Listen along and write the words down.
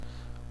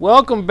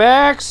Welcome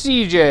back,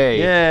 CJ.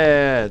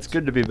 Yeah, it's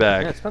good to be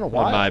back. Yeah, it's been a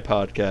while. On my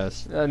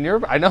podcast.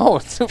 I know.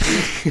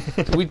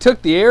 We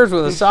took the airs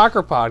with a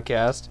soccer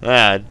podcast.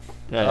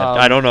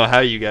 I don't know how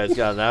you guys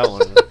got that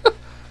one.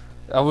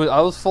 I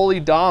was fully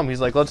Dom. He's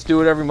like, let's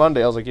do it every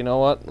Monday. I was like, you know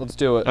what? Let's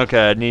do it.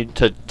 Okay, I need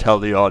to tell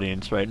the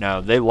audience right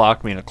now. They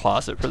locked me in a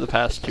closet for the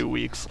past 2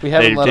 weeks. We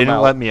haven't let them didn't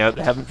out. let me out.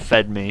 They haven't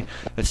fed me.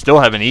 I still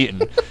haven't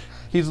eaten.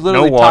 He's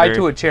literally No tied water.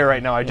 to a chair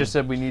right now. I just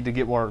said we need to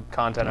get more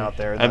content out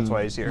there, and that's I'm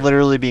why he's here.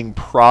 literally being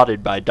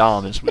prodded by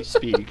Dom as we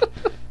speak.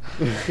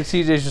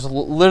 CJ's just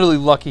literally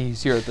lucky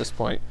he's here at this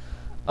point.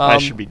 I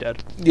should be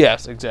dead.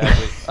 Yes,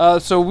 exactly.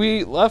 So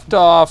we left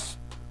off.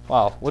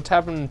 Wow, what's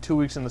happened in 2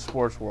 weeks in the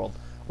sports world?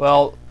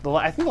 Well,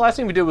 I think the last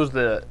thing we did was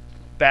the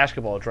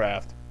basketball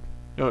draft.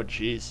 Oh,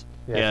 jeez.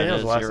 Yeah, I Yeah, think that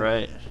was the last you're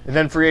thing. right. And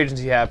then free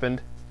agency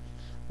happened,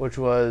 which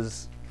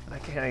was I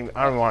don't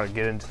even want to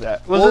get into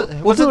that.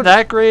 Was it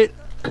that great?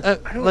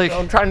 Like,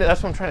 I'm trying to.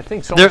 That's what I'm trying to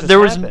think. So there, much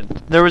there has was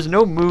happened. there was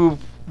no move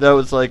that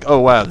was like, oh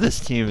wow, this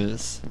team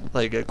is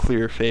like a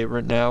clear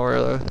favorite now,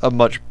 or a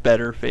much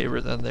better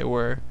favorite than they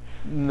were.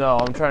 No,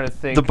 I'm trying to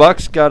think. The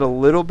Bucks got a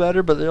little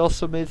better, but they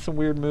also made some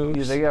weird moves.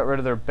 Yeah, they got rid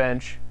of their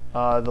bench.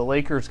 The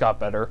Lakers got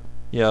better,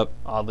 Yep,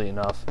 oddly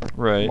enough.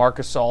 right.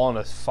 Marcus Gasol on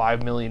a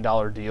 $5 million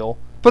deal.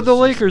 But the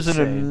which is Lakers in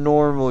a insane.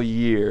 normal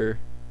year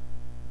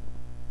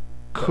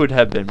could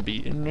have been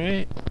beaten,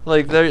 right?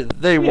 Like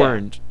they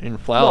weren't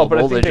infallible. No, but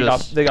I think they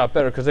just they got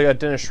better because they got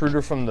Dennis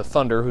Schroeder from the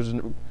Thunder, who's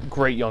a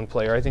great young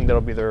player. I think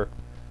that'll be their.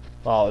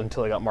 Well,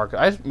 until they got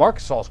Marcus.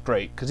 Marcus Gasol's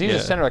great because he's a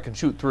Yeah. center that can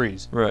shoot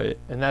threes, right.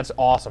 and that's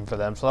awesome for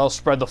them. So that'll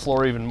spread the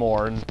floor even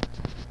more. And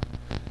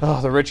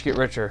the rich get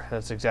richer.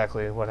 That's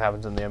exactly what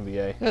happens in the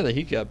NBA. Yeah, the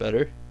Heat got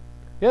better.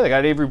 Yeah, they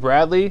got Avery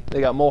Bradley, they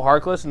got Mo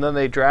Harkless, and then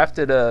they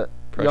drafted a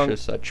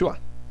Precious Achua.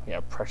 Yeah,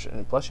 Precious.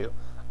 Bless you.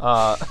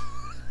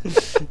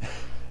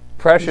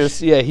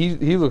 Precious. Yeah,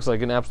 he looks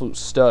like an absolute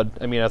stud.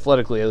 I mean,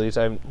 athletically at least.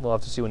 We'll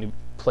have to see when he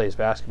plays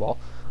basketball.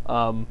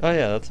 Oh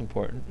yeah, that's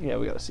important. Yeah,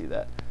 we got to see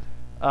that.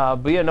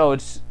 But yeah, no,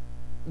 it's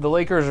the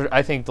Lakers.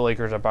 I think the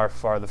Lakers are by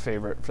far the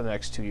favorite for the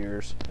next 2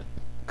 years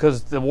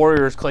because the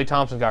Warriors. Klay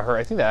Thompson got hurt.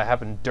 I think that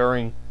happened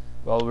during.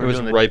 Well, It was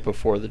right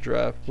before the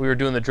draft. We were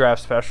doing the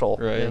draft special,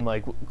 Right. and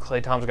like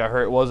Klay Thompson got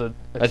hurt. It was a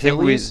I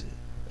Achilles.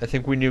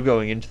 think we knew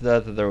going into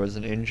that there was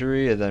an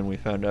injury, and then we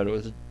found out it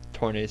was a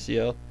torn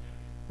ACL.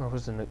 Or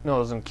was it? No, it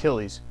was an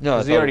Achilles. No, I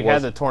because he thought already it had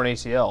was- the torn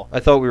ACL. I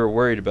thought we were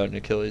worried about an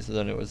Achilles, and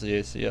then it was the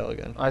ACL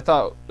again. I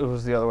thought it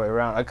was the other way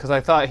around because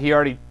I thought he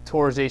already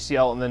tore his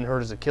ACL and then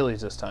hurt his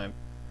Achilles this time.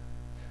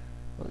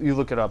 You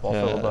look it up, I'll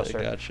I filibuster.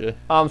 gotcha.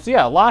 So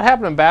yeah, a lot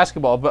happened in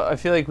basketball, but I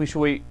feel like we should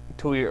wait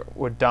till we're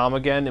with Dom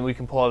again and we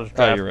can pull out his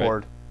draft you're right.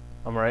 board.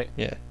 I'm right.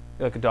 Yeah.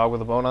 You like a dog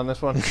with a bone on this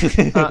one.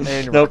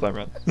 And you're Nope,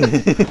 right.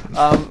 I'm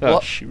wrong. Well,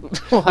 Shoot.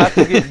 we'll have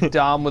to get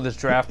Dom with his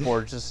draft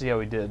board just to see how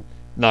he did.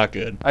 Not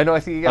good. I know. I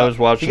think he got. I was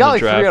watching he got the like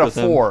draft 3 out of with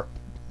him. 4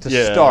 to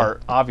Yeah.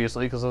 start,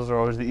 obviously, because those are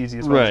always the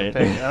easiest ones Right. to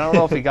pick. And I don't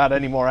know if he got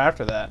any more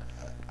after that.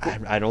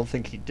 I don't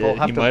think he We'll did.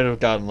 have He to- might have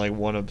gotten like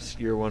one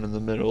obscure one in the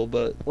middle,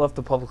 but We'll have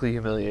to publicly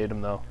humiliate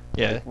him, though.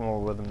 Yeah. Like, when we're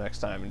with him next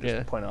time and just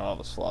Yeah. point out all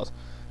his flaws.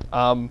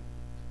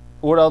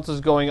 What else is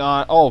going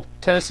on? Oh,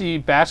 Tennessee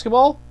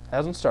basketball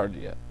hasn't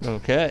started yet.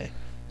 okay.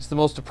 It's the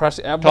most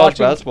depressing. I'm College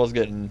watching, basketball's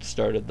getting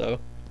started though,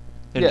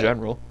 in Yeah.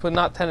 general. but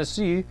not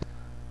Tennessee.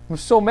 I'm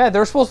so mad.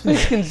 They're supposed to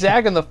face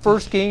Gonzaga in the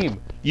first game.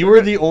 You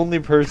were the only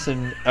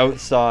person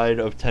outside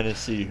of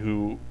Tennessee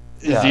who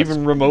is Yeah,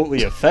 even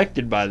remotely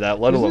affected by that,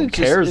 let alone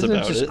cares isn't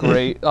about it just it.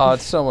 great? Oh,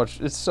 it's so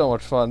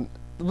much fun.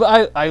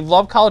 But I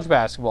love college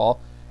basketball,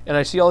 and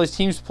I see all these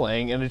teams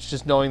playing, and it's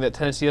just knowing that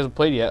Tennessee hasn't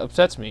played yet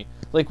upsets me.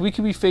 Like we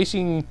could be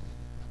facing,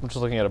 I'm just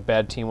looking at a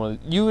bad team,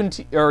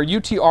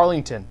 UT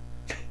Arlington,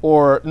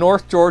 or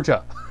North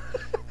Georgia.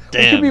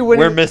 Damn, be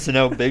winning- we're missing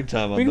out big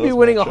time on We could those be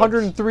winning matchups.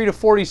 103 to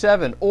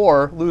 47,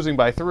 or losing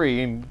by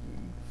 3 and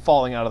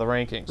falling out of the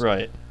rankings.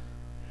 Right.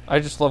 I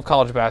just love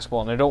college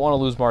basketball, and I don't want to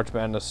lose March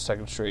Madness a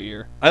second straight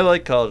year. I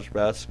like college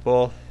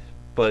basketball,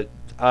 but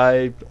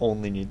I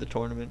only need the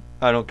tournament.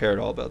 I don't care at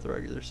all about the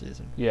regular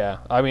season. Yeah,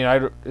 I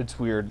mean, it's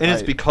weird. And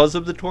it's because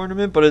of the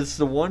tournament, but it's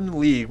the one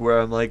league where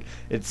I'm like,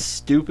 it's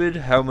stupid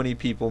how many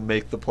people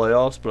make the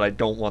playoffs, but I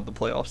don't want the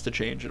playoffs to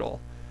change at all.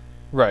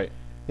 Right.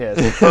 Yeah,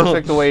 it's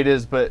perfect the way it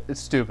is, but it's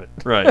stupid.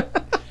 Right.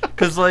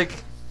 Because, like,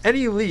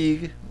 any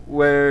league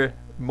where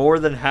more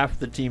than half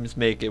the teams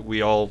make it,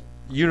 we all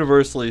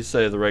universally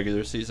say the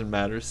regular season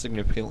matters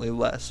significantly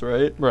less,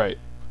 right? Right.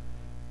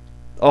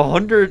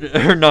 100,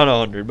 or not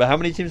 100, but how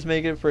many teams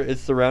make it for,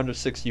 it's the round of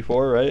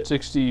 64, right?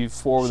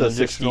 64 with So an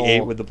additional...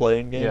 68 with the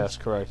play-in games? Yes,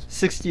 correct.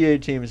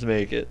 68 teams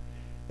make it.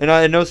 And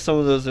I know some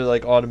of those are,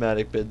 like,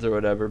 automatic bids or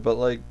whatever, but,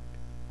 like,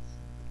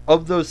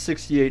 of those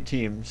 68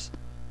 teams,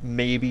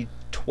 maybe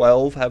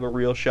 12 have a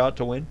real shot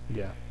to win.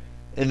 Yeah.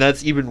 And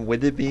that's even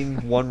with it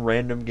being one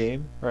random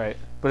game. Right.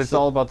 But it's So-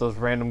 all about those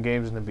random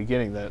games in the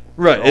beginning that...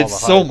 Right, all it's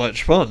the so hype.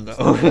 much fun,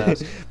 though.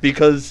 Yes.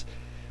 Because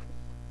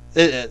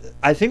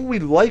I think we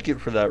like it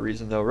for that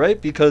reason, though, right?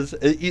 Because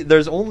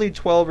there's only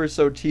 12 or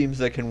so teams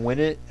that can win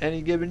it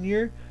any given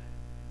year.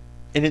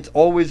 and it's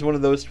always one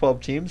of those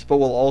 12 teams, but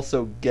we'll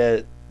also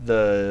get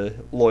the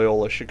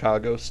Loyola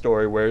Chicago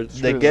story where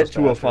they get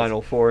to a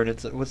Final Four,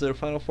 and was it a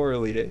Final Four or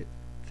Elite Eight?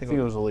 I think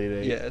it was Elite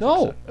Eight. Yeah.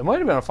 No, it might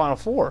have been a Final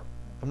Four.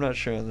 I'm not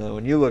sure on that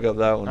one. You look up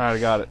that one. All right, I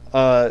got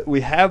it.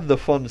 We have the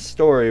fun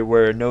story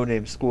where a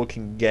no-name school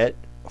can get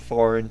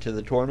far into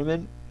the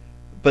tournament,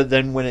 but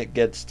then when it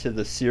gets to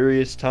the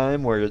serious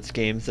time where it's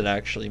games that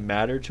actually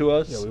matter to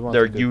us,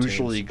 they're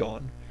usually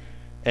gone,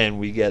 and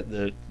we get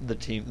the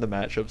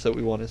matchups that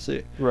we want to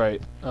see.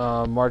 Right.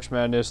 March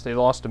Madness, they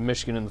lost to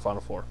Michigan in the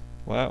Final Four.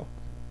 Wow.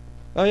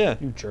 Oh yeah.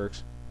 You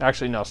jerks.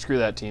 Actually, no. Screw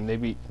that team.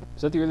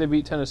 Is that the year they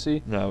beat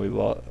Tennessee? No, we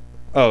lost.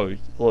 Oh,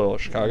 Loyola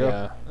Chicago.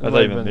 Yeah. I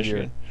thought you meant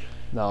Michigan.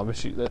 No,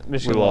 Michigan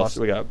we lost.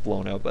 We got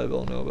blown out by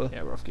Villanova.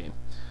 Yeah, rough game.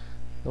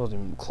 It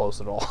wasn't even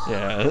close at all.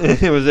 Yeah,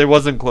 it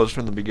wasn't close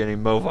from the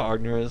beginning. Mo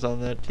Wagner is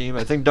on that team.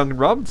 I think Duncan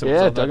Robinson was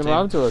on that team. Yeah, Duncan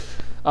Robinson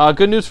was.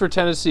 Good news for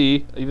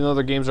Tennessee. Even though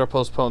their games are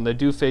postponed, they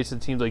do face the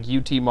teams like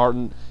UT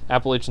Martin,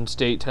 Appalachian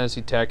State,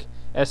 Tennessee Tech,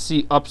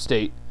 SC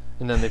Upstate,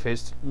 and then they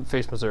face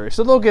Missouri.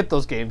 So they'll get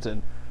those games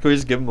in. Can we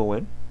just give them a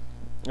win?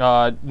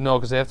 No,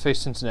 because they have to face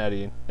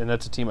Cincinnati, and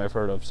that's a team I've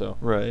heard of. So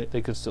right,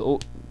 they could still.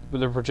 But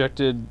they're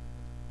projected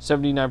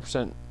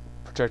 79%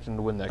 projected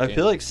to win that game. I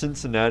feel like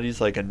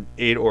Cincinnati's like an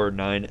 8 or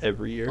 9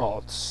 every year.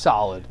 Oh,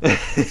 solid.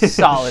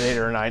 Solid 8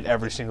 or 9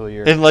 every single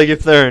year. And like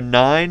if they're a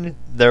 9,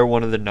 they're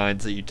one of the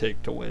 9s that you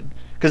take to win.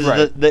 Because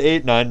the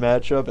 8-9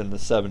 matchup and the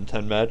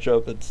 7-10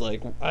 matchup, it's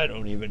like I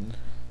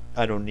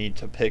don't need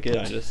to pick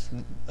it.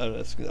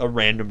 A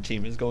random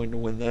team is going to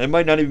win that. It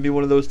might not even be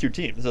one of those two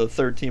teams. The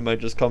third team might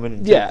just come in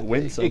and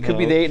win somehow. It could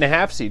be the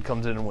 8.5 seed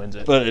comes in and wins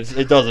it. But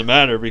it doesn't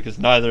matter because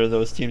neither of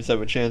those teams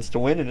have a chance to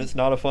win, and it's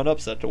not a fun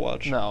upset to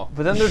watch. No,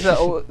 but then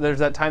there's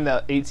that time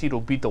that 8 seed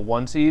will beat the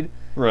 1 seed.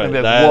 Right. And be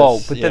like, whoa!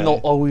 But then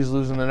they'll always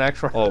lose in the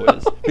next round.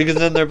 Always, because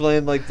then they're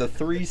playing like the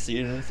 3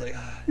 seed, and it's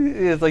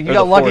like you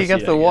got lucky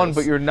against the 1,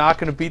 but you're not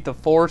going to beat the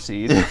 4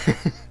 seed.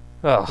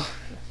 Oh.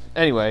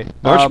 Anyway,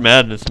 March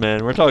Madness,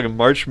 man. We're talking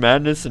March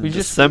Madness in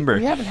December.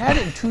 We haven't had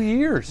it in 2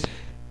 years.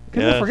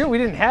 People forget we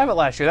didn't have it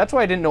last year. That's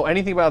why I didn't know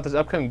anything about this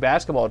upcoming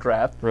basketball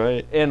draft.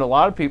 Right. And a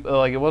lot of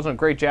people, it wasn't a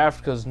great draft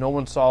because no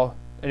one saw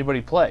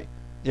anybody play.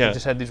 Yeah. They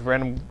just had these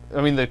random,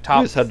 the top.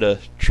 You just had to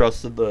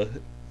trust that the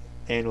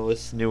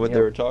analysts knew what they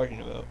were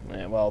talking about.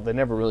 Yeah, well, they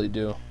never really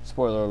do.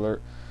 Spoiler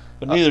alert.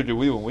 But neither do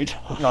we when we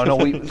talk. No,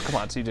 come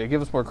on, CJ.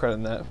 Give us more credit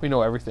than that. We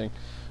know everything.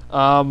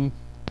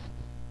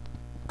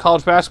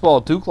 College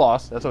basketball, Duke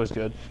lost. That's always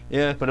good.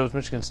 Yeah. But it was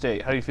Michigan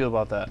State. How do you feel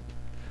about that?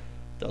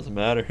 Doesn't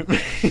matter.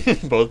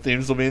 Both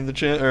teams will be in the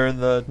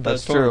tournament.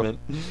 True.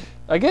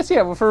 I guess,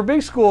 yeah, for a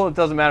big school, it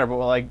doesn't matter.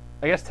 But, I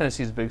guess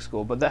Tennessee's a big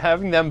school. But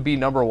having them be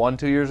number 1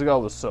 2 years ago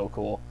was so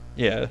cool.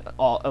 Yeah.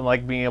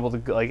 And, being able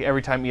to,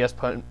 every time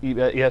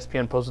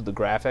ESPN posted the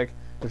graphic,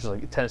 it was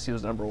like, Tennessee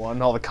was number 1.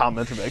 And all the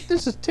comments were like,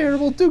 this is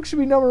terrible. Duke should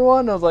be number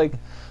 1. And I was like,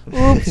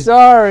 oops,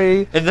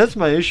 sorry. And that's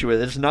my issue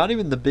with it. It's not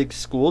even the big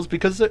schools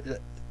because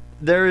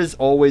there is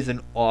always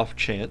an off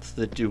chance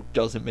that Duke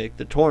doesn't make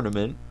the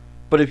tournament.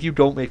 But if you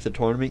don't make the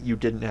tournament, you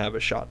didn't have a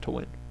shot to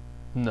win.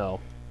 No.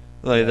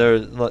 Yeah,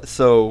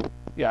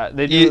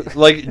 they do.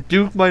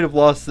 Duke might have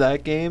lost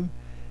that game,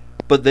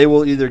 but they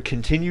will either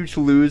continue to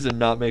lose and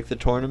not make the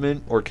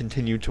tournament, or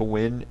continue to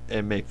win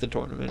and make the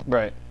tournament.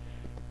 Right.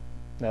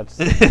 That's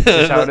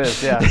just how it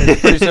is. Yeah,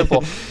 it's pretty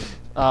simple.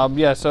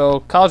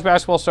 So college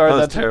basketball started.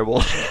 That's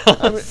terrible.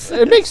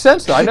 It makes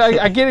sense though.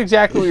 I get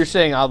exactly what you're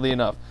saying. Oddly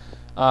enough,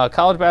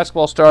 college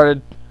basketball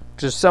started,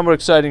 which is somewhat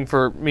exciting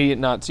for me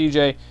and not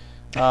CJ.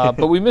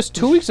 But we missed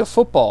 2 weeks of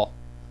football.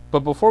 But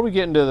before we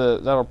get into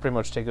that'll pretty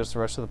much take us the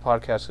rest of the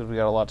podcast because we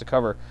got a lot to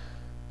cover.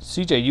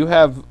 CJ, you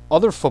have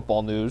other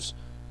football news.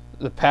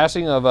 The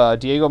passing of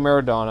Diego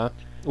Maradona,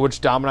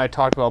 which Dom and I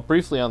talked about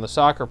briefly on the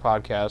soccer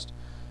podcast.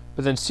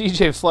 But then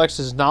CJ flexed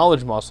his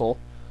knowledge muscle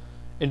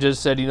and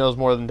just said he knows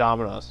more than Dom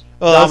and us.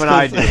 Well, Dom and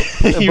I do.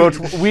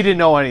 We didn't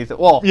know anything.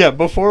 Well, yeah,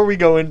 before we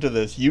go into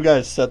this, you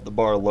guys set the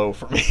bar low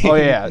for me. Oh,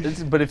 yeah.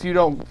 But if you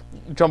don't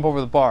jump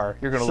over the bar,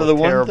 you're going to look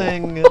terrible. So the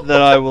one thing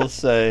that I will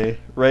say,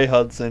 Ray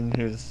Hudson,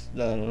 who's, I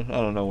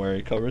don't know where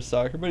he covers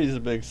soccer, but he's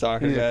a big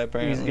soccer guy,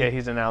 apparently.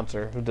 He's an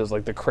announcer who does,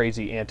 the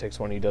crazy antics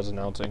when he does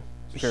announcing.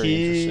 It's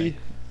very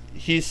interesting.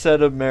 He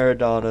said of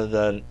Maradona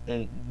that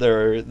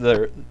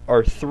there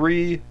are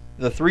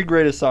the 3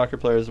 greatest soccer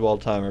players of all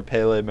time are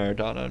Pele,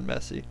 Maradona, and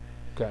Messi.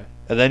 Okay.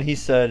 And then he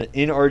said,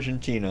 in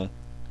Argentina,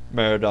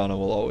 Maradona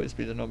will always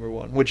be the number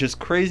 1, which is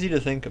crazy to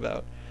think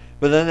about.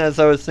 But then as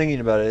I was thinking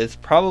about it, it's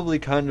probably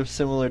kind of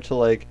similar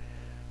to,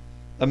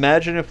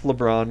 imagine if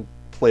LeBron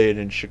played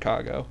in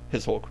Chicago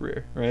his whole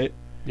career, right?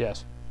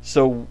 Yes.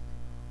 So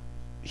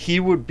he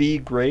would be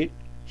great.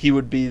 He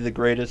would be the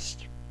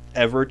greatest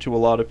ever to a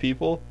lot of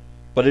people.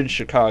 But in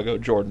Chicago,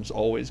 Jordan's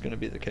always going to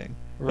be the king.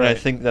 Right. And I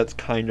think that's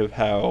kind of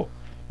how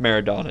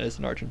Maradona is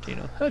in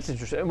Argentina. That's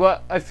interesting.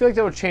 Well, I feel like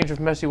that would change if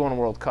Messi won a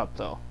World Cup,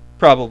 though.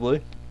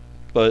 Probably.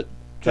 But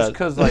just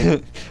because,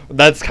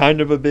 that's kind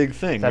of a big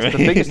thing, that's right?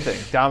 the biggest thing.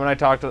 Dom and I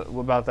talked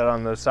about that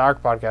on the soccer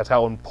podcast,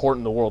 how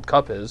important the World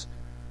Cup is.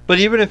 But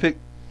even if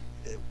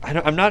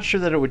I'm not sure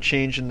that it would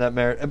change in that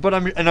merit, but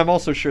I'm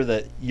also sure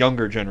that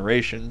younger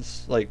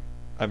generations, like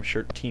I'm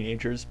sure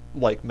teenagers,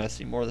 like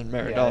Messi more than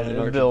Maradona in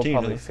Argentina. They'll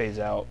probably phase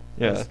out.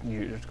 Yeah, as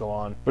years go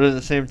on. But at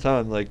the same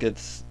time, like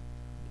it's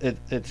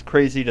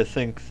crazy to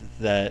think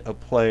that a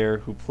player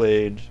who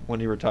played when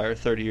he retired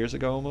 30 years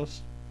ago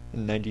almost,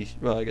 in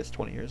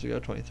 20 years ago,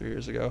 23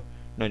 years ago,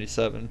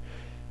 97,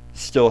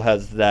 still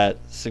has that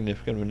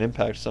significant of an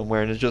impact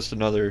somewhere, and it's just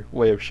another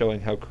way of showing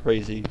how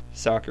crazy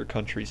soccer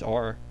countries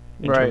are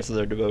in terms of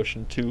their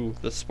devotion to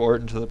the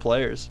sport and to the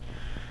players.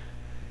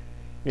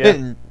 Yeah.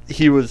 And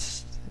he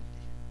was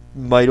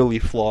mightily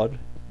flawed.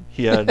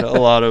 He had a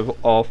lot of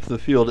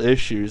off-the-field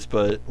issues,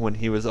 but when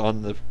he was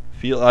on the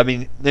field... I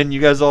mean, then you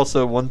guys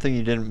also... One thing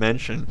you didn't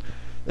mention,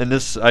 and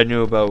this I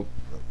knew about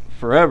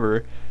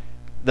forever,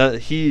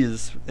 that he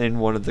is in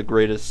one of the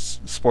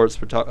greatest sports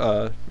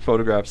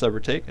photographs ever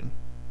taken.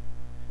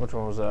 Which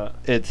one was that?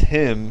 It's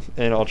him,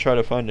 and I'll try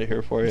to find it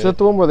here for you. Is that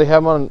the one where they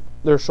have him on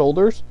their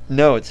shoulders?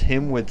 No, it's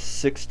him with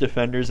 6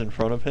 defenders in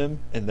front of him,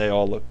 and they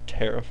all look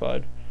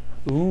terrified.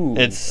 Ooh,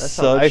 I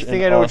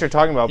think I know what you're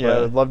talking about,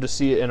 but I'd love to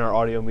see it in our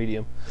audio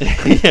medium.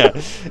 Yeah,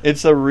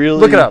 it's a really...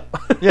 Look it up.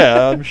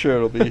 Yeah, I'm sure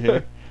it'll be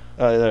here.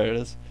 There it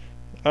is.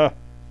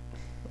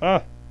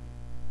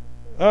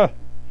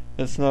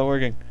 It's not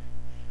working.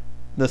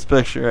 This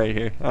picture right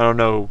here. I don't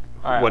know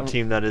what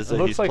team that is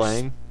that he's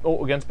playing.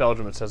 Against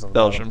Belgium, it says on the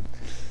Belgium. bottom.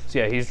 So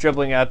yeah, he's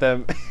dribbling at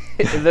them.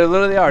 There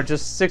literally are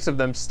just 6 of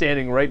them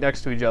standing right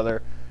next to each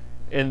other,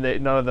 and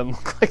none of them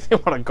look like they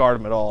want to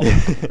guard him at all.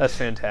 That's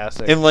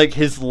fantastic. And like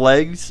his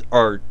legs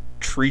are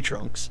tree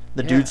trunks.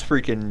 The dude's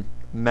freaking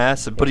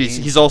massive, but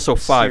he's also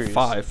 5'5",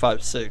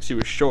 5'6". He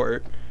was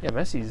short. Yeah,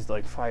 Messi's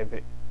like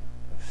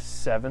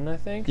 5'7", I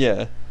think.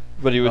 Yeah,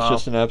 but he was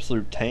just an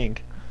absolute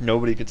tank.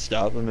 Nobody could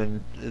stop him,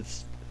 and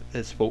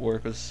his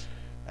footwork was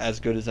as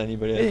good as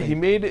anybody. I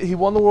think. He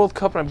won the World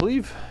Cup in, I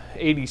believe,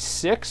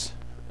 86,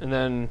 and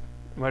then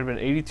it might have been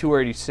 82 or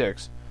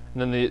 86,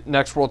 and then the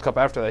next World Cup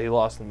after that he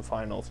lost in the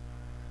finals.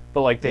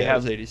 But like they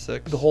have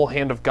 86. The whole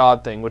hand of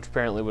God thing, which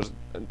apparently was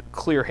a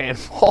clear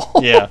handball.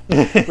 Yeah,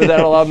 but that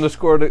allowed him to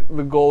score the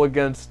goal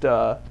against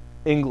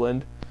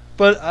England.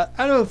 But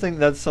I don't think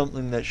that's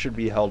something that should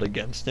be held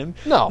against him.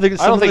 No, I think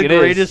it's I don't think some of the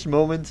greatest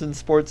moments in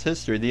sports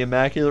history. The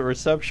Immaculate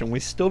Reception. We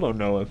still don't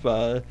know if.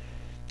 We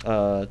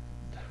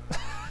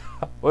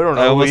don't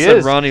know I almost who he said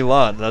is. Ronnie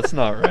Lott. That's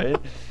not right.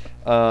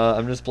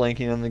 I'm just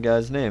blanking on the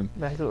guy's name.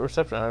 Immaculate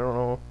Reception. I don't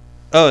know.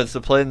 Oh, it's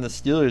the play in the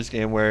Steelers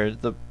game where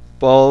the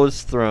ball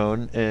was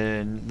thrown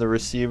and the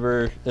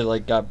receiver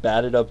got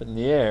batted up in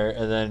the air,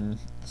 and then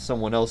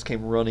someone else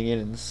came running in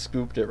and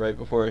scooped it right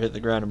before it hit the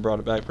ground and brought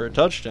it back for a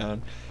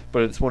touchdown.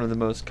 But it's one of the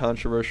most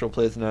controversial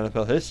plays in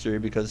NFL history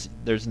because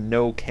there's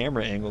no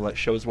camera angle that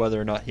shows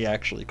whether or not he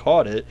actually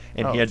caught it,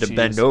 and he had to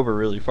bend over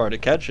really far to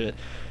catch it.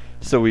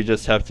 So we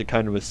just have to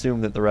kind of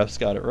assume that the refs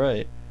got it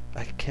right.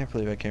 I can't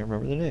believe I can't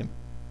remember the name.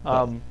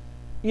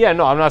 Yeah,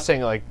 no, I'm not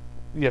saying like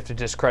you have to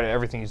discredit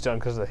everything he's done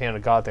because of the hand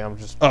of God thing. I'm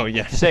just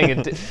saying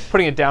it,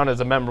 putting it down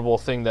as a memorable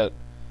thing that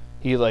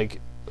he it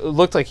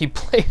looked like he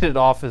played it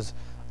off his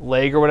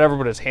leg or whatever,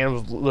 but his hand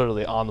was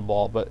literally on the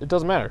ball. But it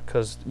doesn't matter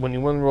because when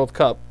you win the World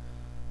Cup,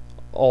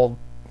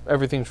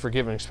 everything's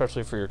forgiven,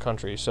 especially for your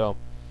country. So,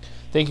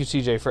 thank you,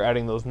 CJ, for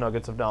adding those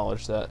nuggets of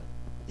knowledge that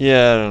I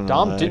don't know,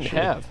 Dom didn't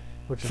have.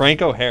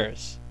 Franco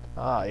Harris.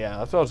 Yeah,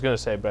 that's what I was gonna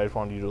say, but I just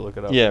wanted you to look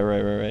it up. Yeah,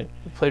 right.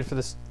 He played for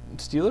the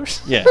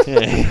Steelers. Yeah.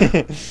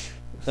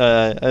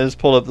 I just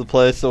pulled up the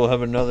play, so we'll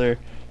have another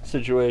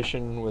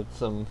situation with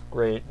some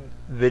great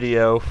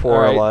video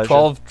for Elijah.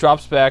 12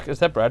 drops back. Is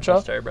that Bradshaw?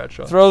 That's Terry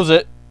Bradshaw. Throws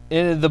it,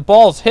 and the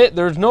ball's hit.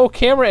 There's no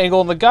camera angle,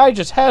 and the guy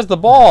just has the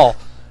ball.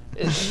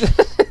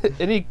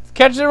 And he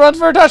catches it and runs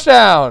for a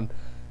touchdown.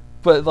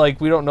 But,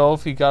 we don't know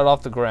if he got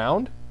off the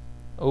ground.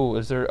 Oh,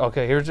 is there...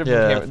 Okay, here's a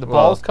camera. The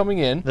ball's coming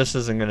in. This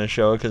isn't going to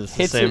show because it's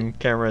the same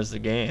camera as the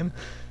game.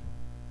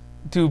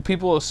 Do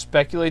people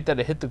speculate that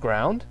it hit the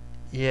ground?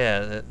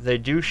 Yeah, they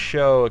do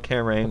show a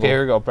camera angle. Okay,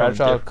 here we go.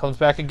 Bradshaw comes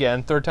back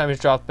again. Third time he's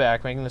dropped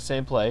back, making the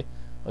same play.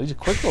 Oh, he's a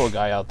quick little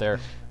guy out there.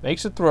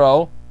 Makes a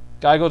throw.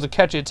 Guy goes to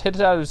catch it. It's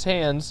hit out of his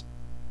hands.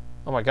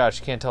 Oh, my gosh.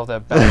 You can't tell if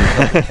that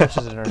back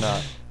catches it or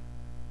not.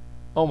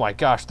 Oh, my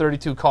gosh.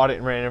 32 caught it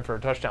and ran in for a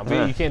touchdown.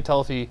 But you can't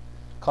tell if he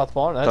caught the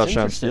ball. That's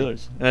touchdown interesting.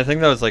 Steelers. And I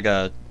think that was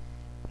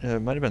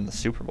it might have been the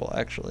Super Bowl,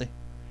 actually.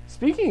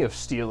 Speaking of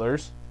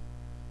Steelers,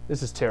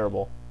 this is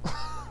terrible.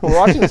 We're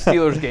watching the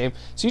Steelers game.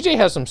 CJ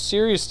has some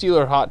serious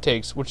Steeler hot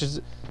takes, which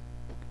is...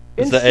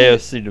 It's the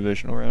AFC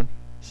divisional round.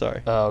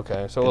 Sorry. Oh,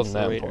 okay. So it wasn't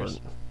that important.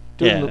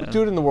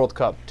 Do it in the World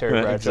Cup,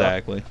 Terry Bradshaw.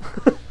 Exactly.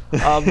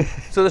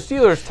 So the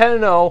Steelers,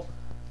 10-0,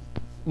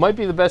 might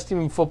be the best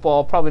team in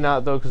football. Probably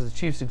not, though, because the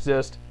Chiefs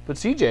exist. But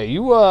CJ,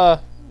 you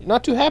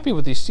not too happy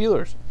with these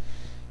Steelers.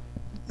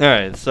 All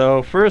right.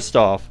 So first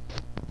off,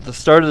 the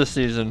start of the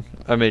season,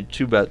 I made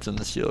 2 bets in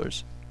the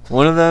Steelers.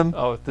 One of them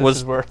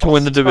was to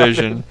win the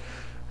division.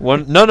 No.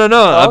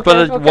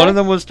 Okay. One of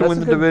them was to win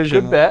the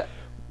division. Good bet.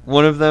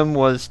 One of them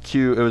was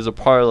it was a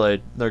parlay.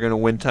 They're going to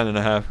win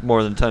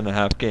more than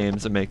 10.5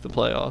 games and make the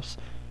playoffs.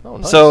 Oh,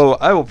 nice. So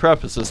I will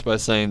preface this by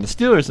saying the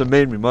Steelers have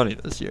made me money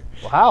this year.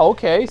 Wow,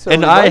 okay. So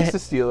And he I- likes the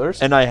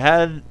Steelers. And I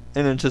had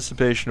an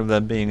anticipation of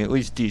them being at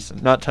least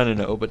decent. Not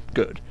 10-0, but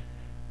good.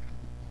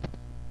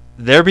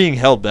 They're being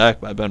held back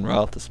by Ben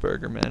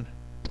Roethlisberger, man.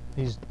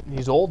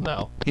 He's old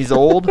now. He's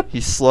old.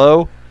 He's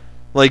slow.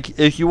 Like,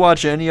 if you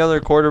watch any other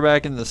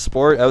quarterback in the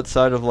sport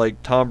outside of,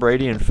 like, Tom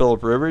Brady and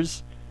Phillip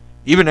Rivers,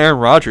 even Aaron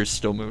Rodgers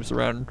still moves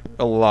around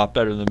a lot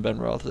better than Ben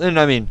Roethlisberger. And,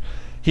 I mean,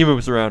 he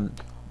moves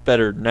around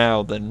better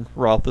now than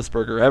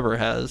Roethlisberger ever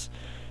has.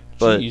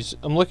 But Jeez,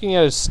 I'm looking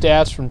at his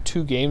stats from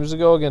 2 games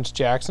ago against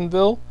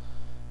Jacksonville.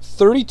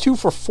 32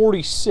 for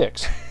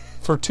 46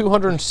 for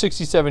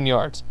 267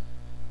 yards.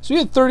 So he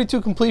had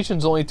 32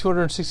 completions, only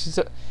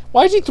 267.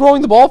 Why is he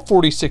throwing the ball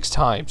 46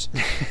 times?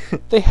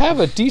 They have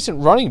a decent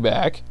running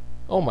back.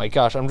 Oh my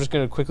gosh, I'm just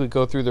going to quickly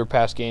go through their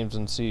past games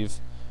and see if...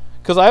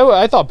 Because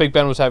I thought Big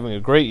Ben was having a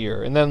great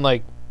year, and then,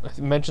 like,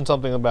 I mentioned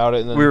something about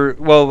it, and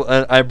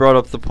then... I brought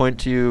up the point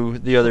to you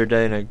the other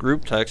day in a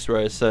group text where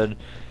I said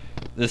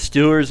the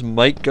Steelers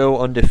might go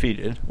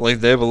undefeated. Like,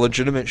 they have a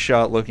legitimate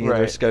shot looking at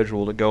their Right.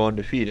 schedule to go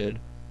undefeated.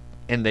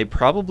 And they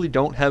probably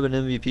don't have an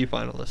MVP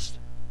finalist.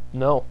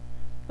 No.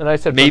 And I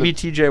said... Maybe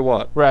T.J.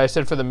 Watt. Right, I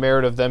said for the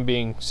merit of them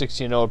being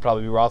 16-0, it'd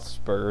probably be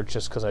Roethlisberger,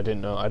 just because I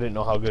didn't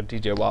know how good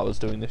T.J. Watt was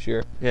doing this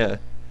year. Yeah.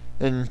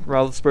 And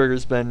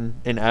Roethlisberger's been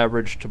an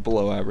average to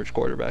below average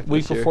quarterback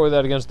Week this year. before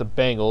that against the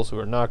Bengals, who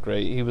are not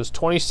great, he was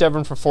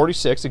 27 for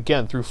 46,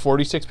 again, through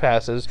 46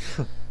 passes,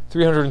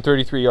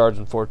 333 yards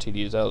and 4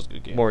 TDs. That was a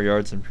good game. More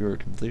yards and fewer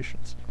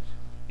completions.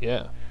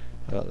 Yeah.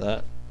 How about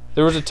that?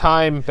 There was a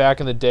time back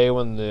in the day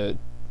when the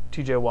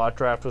T.J. Watt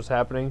draft was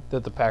happening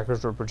that the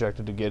Packers were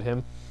projected to get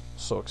him.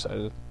 So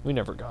excited. We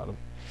never got him.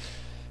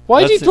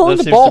 Why is he throwing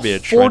that the seems ball to be a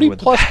trend with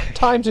the 40-plus Packers.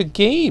 times a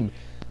game?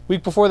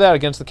 Week before that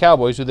against the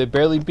Cowboys, who they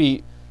barely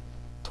beat,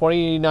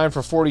 29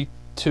 for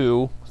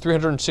 42,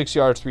 306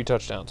 yards, 3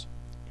 touchdowns.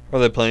 Are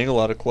they playing a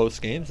lot of close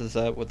games? Is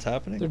that what's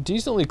happening? They're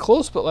decently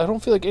close, but I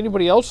don't feel like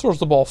anybody else throws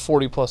the ball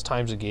 40-plus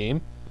times a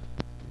game.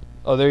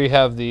 Oh, there you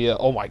have the,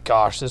 oh my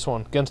gosh, this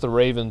one against the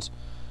Ravens.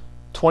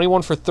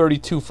 21 for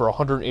 32 for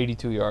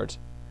 182 yards.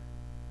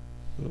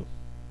 Ooh.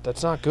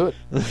 That's not good.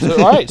 So,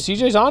 all right,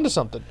 CJ's on to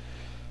something.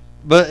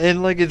 But,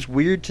 and, like, it's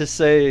weird to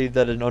say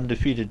that an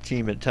undefeated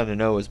team at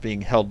 10-0 is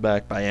being held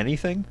back by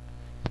anything.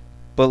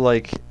 But,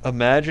 like,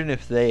 imagine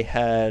if they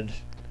had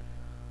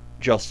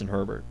Justin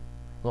Herbert.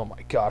 Oh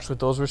my gosh, with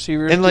those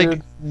receivers, And, like,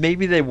 dude.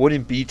 maybe they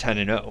wouldn't be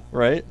 10-0,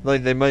 right?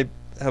 Like, they might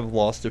have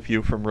lost a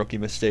few from rookie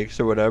mistakes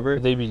or whatever.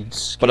 They'd be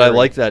scary. But I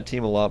like that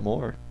team a lot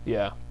more.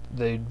 Yeah,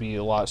 they'd be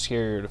a lot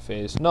scarier to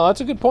face. No,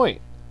 that's a good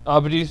point.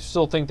 But do you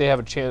still think they have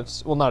a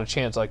chance? Well, not a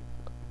chance, like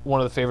one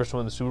of the favorites to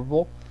win the Super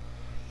Bowl?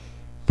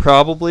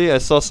 Probably. I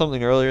saw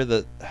something earlier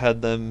that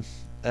had them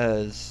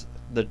as,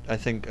 I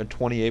think, a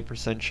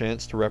 28%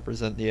 chance to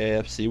represent the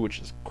AFC, which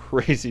is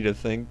crazy to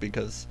think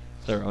because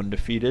they're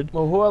undefeated.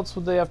 Well, who else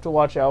would they have to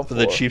watch out for?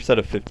 But the Chiefs had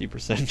a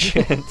 50%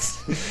 chance.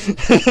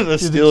 The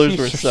Steelers Chiefs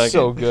were are second.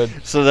 so good.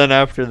 So then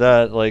after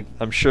that, like,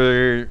 I'm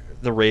sure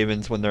the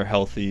Ravens, when they're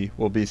healthy,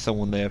 will be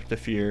someone they have to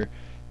fear.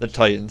 The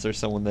Titans are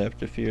someone they have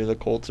to fear. The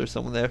Colts are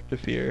someone they have to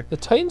fear. The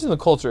Titans and the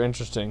Colts are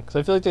interesting because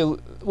I feel like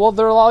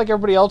they're a lot like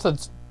everybody else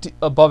that's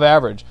above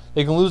average.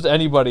 They can lose to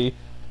anybody,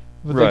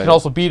 but they Right. can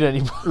also beat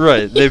anybody.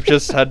 Right. They've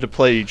just had to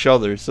play each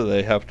other, so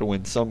they have to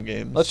win some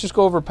games. Let's just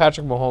go over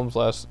Patrick Mahomes'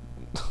 last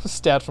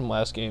stats from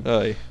last game.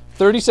 Aye.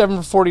 37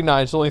 for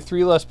 49, so only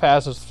 3 less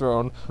passes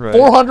thrown. Right.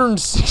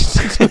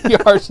 462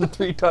 yards and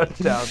 3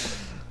 touchdowns.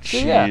 So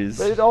yeah, Jeez.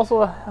 but it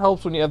also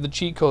helps when you have the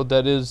cheat code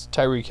that is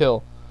Tyreek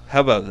Hill. How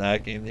about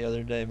that game the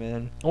other day,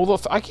 man? Although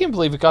I can't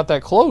believe it got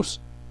that close.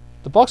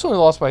 The Bucs only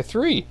lost by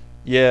 3.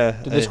 Yeah.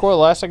 Did they score the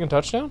last second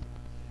touchdown?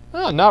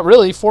 Not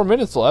really. 4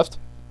 minutes left.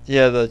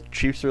 Yeah, the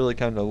Chiefs really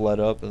kind of let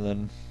up, and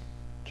then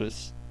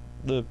just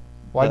the.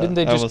 Why didn't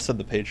they I just? almost said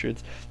the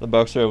Patriots. The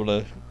Bucs were able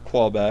to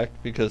claw back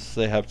because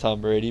they have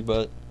Tom Brady,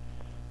 but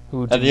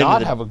Who at did the end of not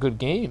the- have a good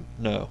game.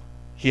 no,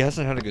 he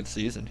hasn't had a good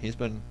season. He's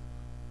been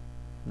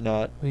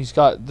not. He's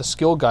got the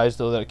skill guys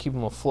though that keep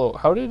him afloat.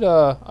 How did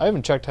I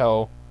haven't checked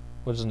how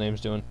what's his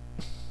name's doing.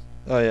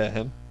 Oh yeah,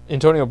 him.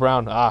 Antonio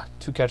Brown.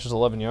 2 catches,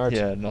 11 yards.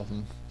 Yeah,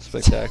 nothing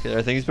spectacular.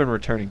 I think he's been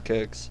returning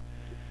kicks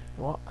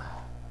Well,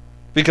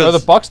 because are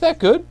the Bucs that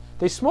good?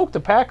 They smoked the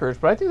Packers,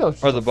 but I think that was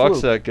just are the a Bucs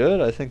fluke. that good?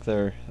 I think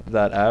they're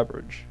that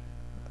average.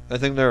 I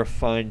think they're a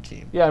fine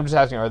team. Yeah, I'm just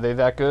asking. Are they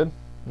that good?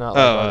 Not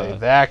like, are they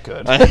that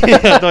good? I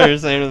thought you were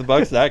saying are the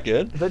Bucs that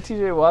good. Is that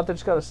T.J. Watt that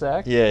just got a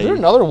sack? Yeah, Is there he-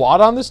 another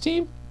Watt on this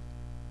team?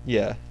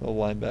 Yeah, the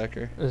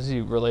linebacker. Is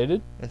he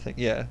related? I think.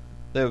 Yeah,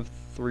 they have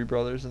 3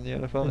 brothers in the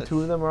NFL. And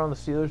 2 of them are on the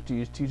Steelers. To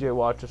use T.J.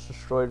 Watt just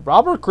destroyed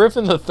Robert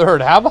Griffin III.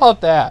 How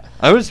about that?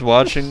 I was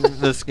watching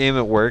this game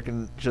at work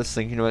and just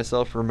thinking to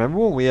myself, remember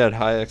when we had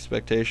high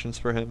expectations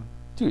for him?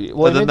 Dude,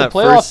 well, and he then made the that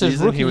playoffs first his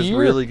season, rookie he was year.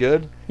 really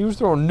good. He was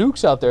throwing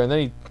nukes out there, and then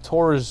he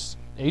tore his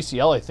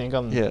ACL, I think,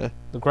 on Yeah.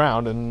 the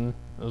ground, and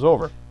it was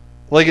over.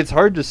 Like, it's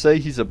hard to say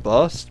he's a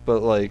bust,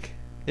 but, like,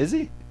 is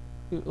he?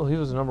 Well, he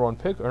was the number 1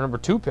 pick, or number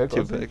 2 pick.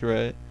 2 wasn't he? pick,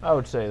 right? I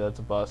would say that's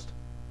a bust.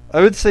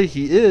 I would say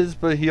he is,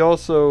 but he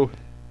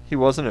He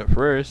wasn't at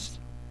first.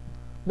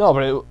 No,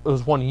 but it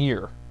was 1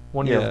 year.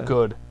 1 year of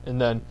good. And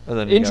then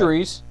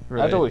injuries.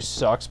 That always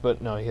sucks,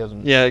 but no, he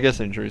hasn't. Yeah, I guess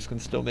injuries can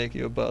still make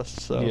you a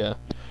bust. So yeah.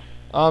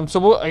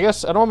 So I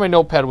guess I don't have my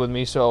notepad with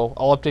me, so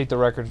I'll update the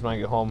records when I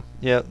get home.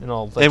 Yeah.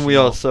 And we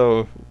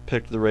also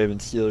picked the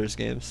Ravens-Steelers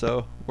game,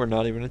 so we're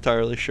not even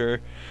entirely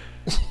sure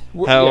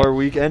how our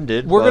week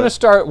ended. We're going to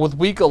start with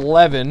Week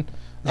 11.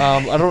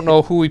 I don't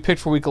know who we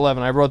picked for Week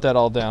 11. I wrote that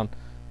all down.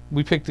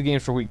 We picked the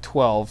games for Week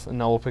 12, and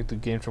now we'll pick the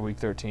games for Week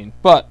 13.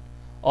 But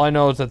all I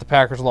know is that the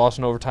Packers lost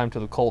in overtime to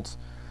the Colts.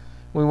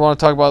 We want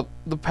to talk about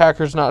the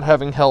Packers not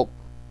having help.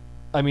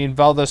 I mean,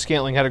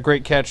 Valdez-Scantling had a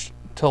great catch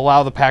to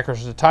allow the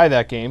Packers to tie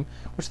that game,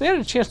 which they had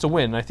a chance to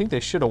win. I think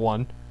they should have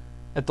won.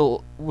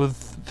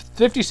 With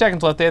 50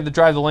 seconds left, they had to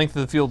drive the length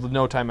of the field with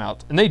no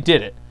timeouts, and they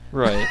did it.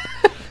 Right.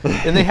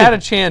 And they had a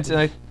chance,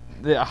 and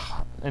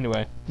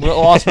anyway, we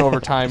lost in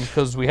overtime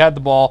because we had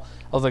the ball.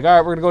 I was like, all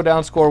right, we're going to go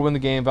down, score, win the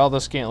game.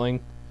 Valdez-Scantling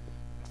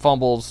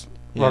fumbles.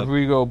 Yep.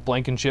 Rodrigo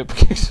Blankenship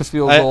kicks the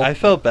field goal. I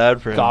felt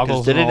bad for him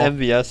because didn't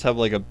MVS have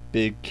like a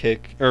big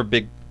kick or a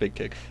big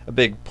kick, a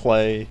big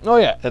play? Oh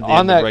yeah, at the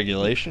end of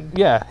regulation.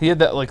 Yeah, he had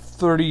that like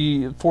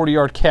 40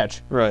 yard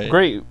catch. Right,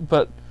 great,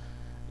 but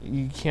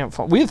you can't.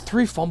 We had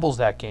 3 fumbles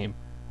that game.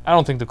 I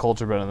don't think the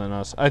Colts are better than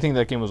us. I think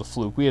that game was a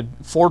fluke. We had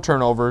 4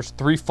 turnovers,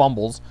 3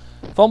 fumbles.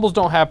 Fumbles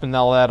don't happen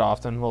all that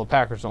often. Well, the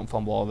Packers don't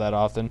fumble all that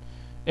often,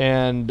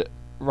 and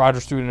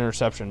Rodgers threw an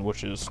interception,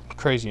 which is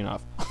crazy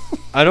enough.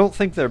 I don't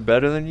think they're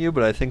better than you,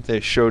 but I think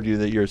they showed you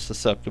that you're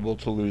susceptible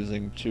to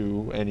losing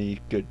to any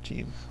good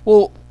team.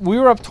 Well, we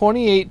were up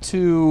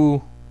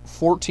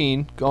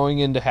 28-14 going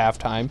into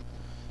halftime,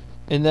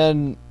 and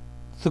then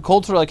the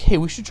Colts were like, hey,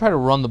 we should try to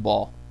run the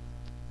ball.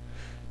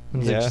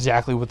 And that's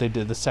exactly what they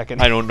did the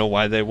second. I don't know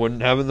why they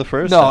wouldn't have in the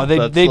first half.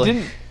 No, they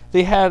didn't.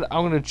 They had,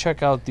 I'm going to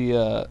check out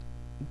the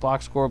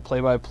box score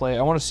play-by-play.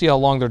 I want to see how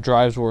long their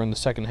drives were in the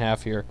second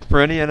half here. For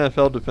any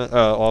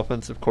NFL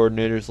offensive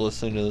coordinators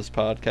listening to this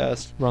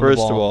podcast,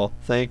 first of all,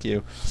 thank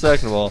you.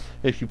 Second of all,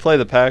 if you play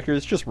the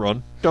Packers, just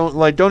run.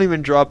 Don't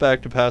even drop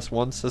back to pass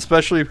once,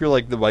 especially if you're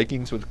like the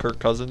Vikings with Kirk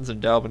Cousins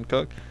and Dalvin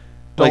Cook.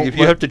 Like if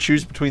you have to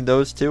choose between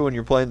those two and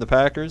you're playing the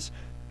Packers,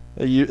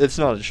 it's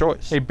not a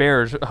choice. Hey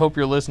Bears, I hope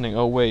you're listening.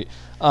 Oh wait.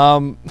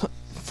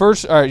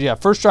 First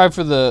drive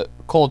for the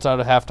Colts out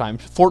of halftime.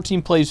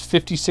 14 plays,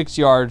 56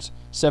 yards.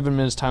 7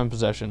 minutes time of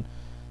possession.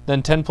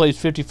 Then 10 plays,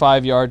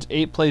 55 yards.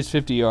 8 plays,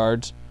 50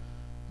 yards.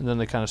 And then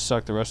they kind of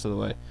sucked the rest of the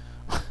way.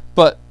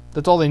 But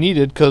that's all they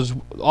needed because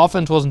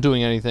offense wasn't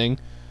doing anything.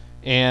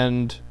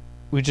 And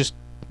we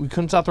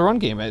couldn't stop the run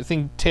game. I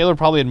think Taylor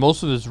probably had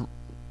most of his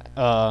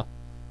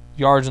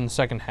yards in the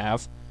second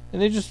half.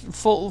 And they just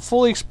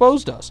fully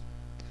exposed us.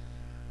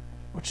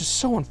 Which is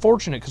so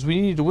unfortunate because we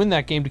needed to win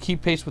that game to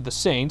keep pace with the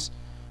Saints,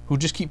 who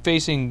just keep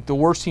facing the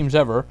worst teams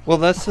ever. Well,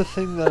 that's the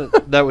thing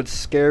that would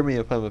scare me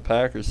if I'm a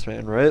Packers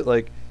fan, right?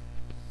 Like,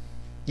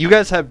 you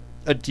guys have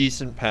a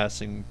decent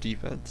passing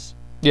defense.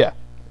 Yeah.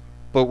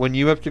 But when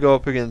you have to go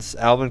up against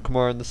Alvin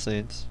Kamara and the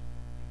Saints,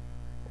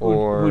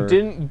 who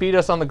didn't beat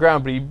us on the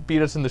ground, but he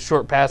beat us in the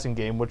short passing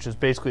game, which is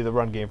basically the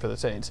run game for the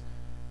Saints.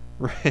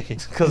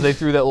 Right. Because they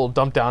threw that little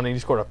dump down and he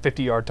scored a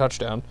 50-yard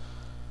touchdown.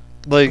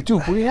 Like,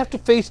 dude, we have to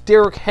face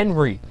Derrick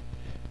Henry.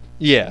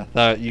 Yeah,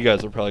 you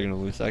guys are probably going to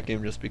lose that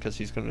game just because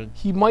he's going to...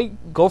 He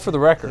might go for the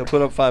record. He'll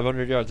put up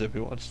 500 yards if he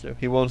wants to.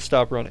 He won't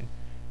stop running.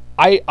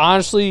 I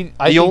think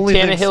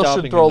Tannehill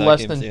should throw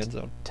less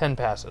than 10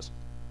 passes.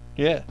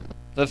 Yeah,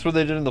 that's what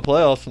they did in the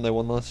playoffs when they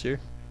won last year.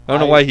 I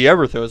don't know why he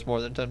ever throws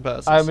more than 10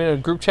 passes. I'm in a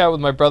group chat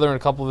with my brother and a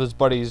couple of his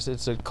buddies.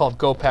 It's called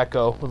Go Pack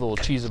Go with a little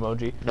cheese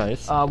emoji.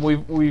 Nice.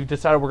 We've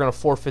decided we're going to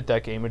forfeit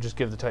that game and just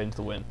give the Titans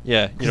the win.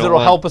 Yeah. Because it'll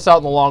help us out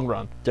in the long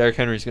run. Derrick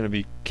Henry's going to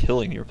be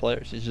killing your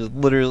players. He's just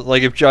literally,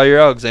 like, if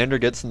Jair Alexander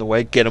gets in the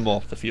way, get him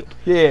off the field.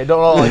 Yeah,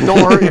 don't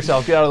hurt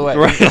yourself. Get out of the way.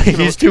 Right.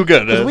 He's too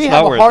good. We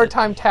have a hard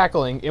time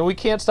tackling, and we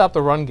can't stop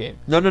the run game.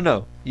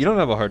 No. You don't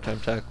have a hard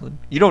time tackling.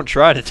 You don't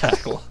try to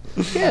tackle.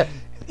 Yeah.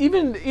 All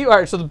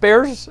right, so the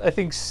Bears, I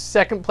think,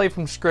 second play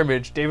from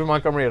scrimmage, David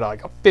Montgomery had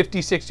like a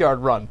 56-yard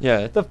run.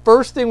 Yeah. The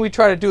first thing we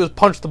try to do is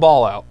punch the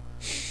ball out.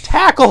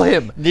 Tackle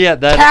him. Yeah,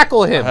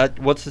 tackle him.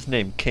 What's his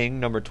name? King,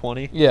 number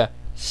 20? Yeah.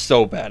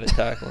 So bad at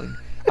tackling.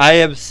 I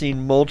have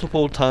seen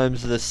multiple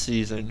times this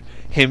season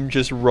him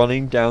just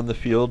running down the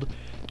field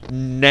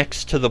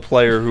next to the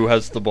player who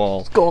has the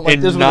ball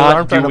and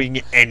not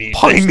doing anything.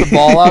 Punch the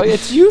ball out.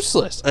 It's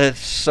useless. It's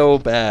so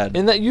bad.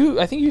 And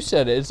I think you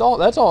said it.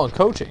 That's all in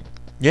coaching.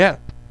 Yeah.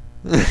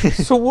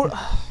 So what?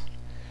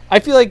 I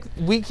feel like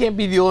we can't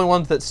be the only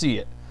ones that see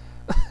it.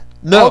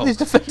 No. All these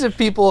defensive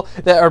people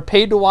that are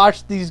paid to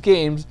watch these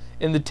games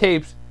and the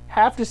tapes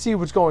have to see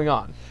what's going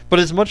on. But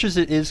as much as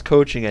it is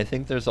coaching, I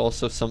think there's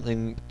also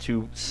something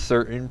to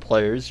certain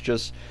players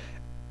just...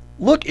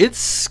 Look, it's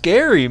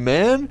scary,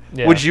 man.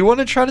 Yeah. Would you want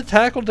to try to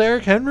tackle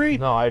Derrick Henry?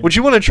 No, would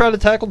you want to try to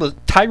tackle the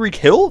Tyreek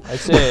Hill? I'd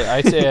say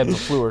I had the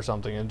flu or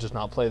something and just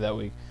not play that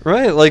week.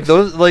 Right, like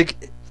those,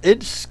 like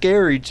it's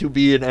scary to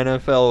be an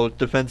NFL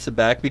defensive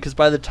back because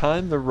by the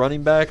time the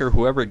running back or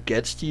whoever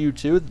gets to you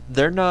too,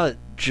 they're not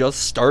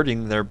just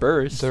starting their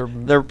burst.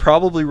 They're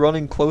probably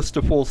running close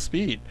to full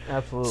speed.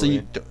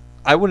 Absolutely. So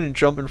I wouldn't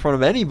jump in front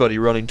of anybody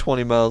running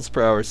 20 miles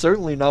per hour.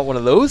 Certainly not one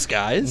of those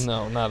guys.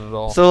 No, not at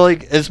all. So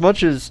like as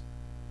much as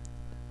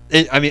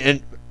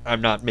and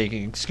I'm not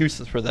making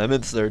excuses for them.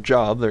 It's their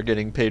job. They're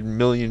getting paid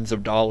millions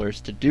of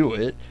dollars to do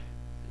it.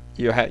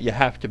 You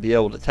have to be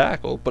able to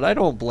tackle, but I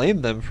don't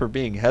blame them for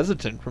being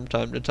hesitant from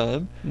time to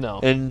time. No.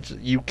 And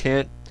you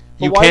can't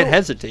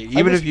hesitate.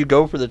 Even if you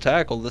go for the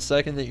tackle, the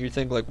second that you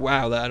think like,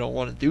 wow, I don't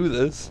want to do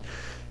this,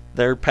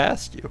 they're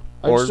past you.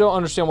 I just don't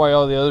understand why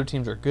all the other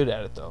teams are good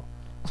at it, though.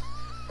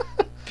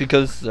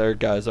 Because their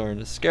guys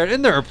aren't as scared.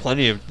 And there are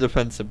plenty of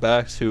defensive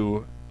backs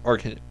who are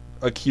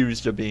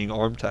accused of being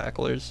arm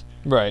tacklers.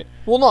 Right.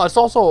 Well, no, it's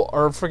also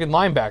our freaking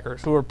linebackers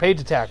who are paid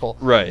to tackle.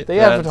 Right. They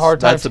have a hard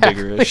time That's a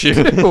bigger issue.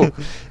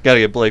 Got to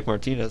get Blake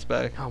Martinez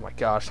back. Oh, my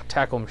gosh.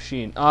 Tackle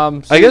machine.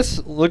 I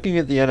guess looking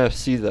at the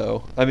NFC,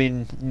 though, I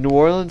mean, New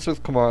Orleans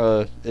with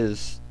Kamara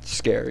is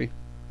scary.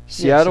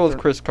 Seattle with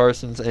Chris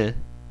Carson's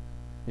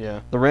Yeah.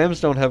 The Rams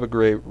don't have a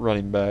great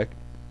running back.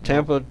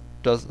 Tampa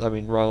does. I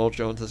mean, Ronald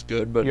Jones is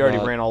good, but he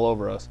already ran all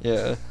over us.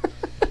 Yeah.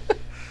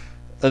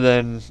 And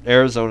then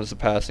Arizona's a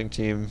passing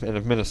team, and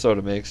if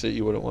Minnesota makes it,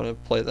 you wouldn't want to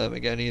play them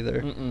again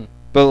either. Mm-mm.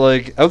 But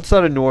like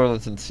outside of New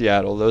Orleans and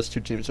Seattle, those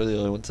two teams are the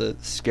only ones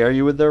that scare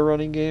you with their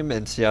running game,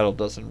 and Seattle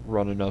doesn't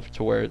run enough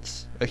to where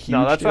it's a huge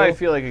No, that's deal. why I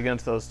feel like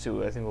against those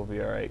two, I think we'll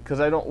be all right. Because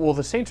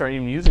the Saints aren't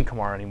even using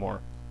Kamara anymore.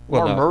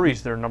 Well, Kamara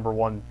Murray's their number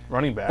one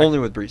running back. Only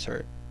with Brees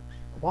hurt.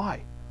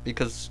 Why?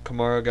 Because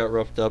Kamara got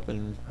roughed up,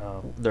 and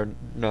they're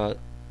not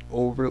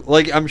over.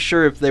 Like I'm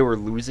sure if they were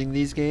losing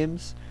these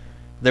games,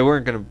 they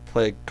weren't going to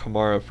play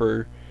Kamara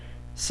for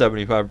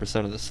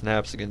 75% of the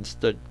snaps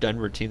against the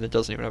Denver team that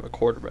doesn't even have a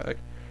quarterback.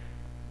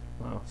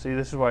 Well, see,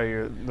 this is why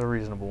you're the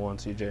reasonable one,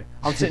 CJ.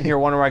 I'm sitting here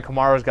wondering why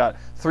Kamara's got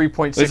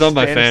 3.6. He's on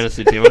my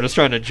fantasy team. I'm just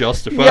trying to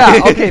justify.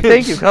 Yeah, okay,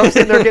 thank you. 'Cause I'm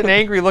sitting there getting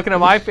angry looking at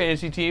my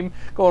fantasy team,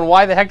 going,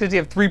 why the heck does he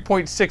have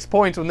 3.6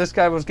 points when this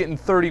guy was getting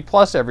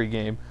 30-plus every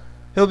game?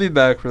 He'll be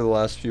back for the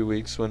last few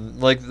weeks when,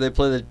 like, they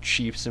play the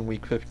Chiefs in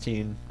Week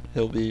 15.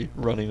 He'll be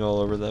running all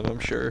over them, I'm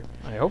sure.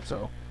 I hope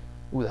so.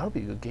 Ooh, that'll be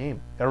a good game.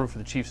 Got to root for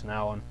the Chiefs in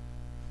that one.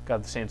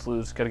 Got the Saints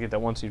lose. Got to get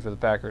that one seed for the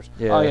Packers.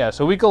 Yeah. Oh, yeah.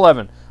 So Week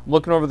 11. I'm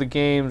looking over the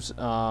games.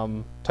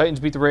 Titans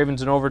beat the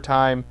Ravens in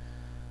overtime.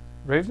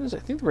 I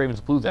think the Ravens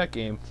blew that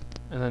game.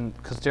 And then,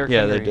 because Derrick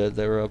Henry. They did.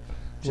 They were up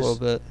a little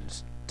bit.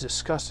 It's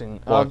disgusting.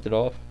 Blocked it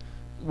off.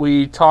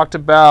 We talked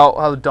about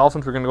how the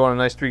Dolphins were going to go on a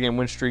nice 3-game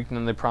win streak, and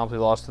then they promptly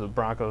lost to the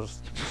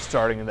Broncos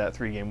starting in that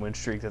 3-game win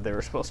streak that they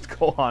were supposed to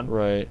go on.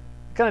 Right.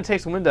 It kind of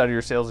takes the wind out of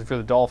your sails if you're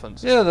the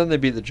Dolphins. Yeah, then they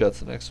beat the Jets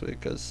the next week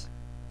because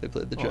they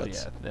played the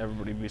Jets. Oh, yeah.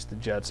 Everybody beats the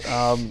Jets.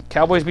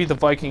 Cowboys beat the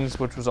Vikings,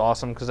 which was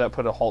awesome because that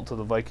put a halt to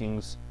the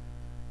Vikings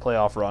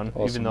playoff run,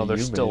 Awesome even though to they're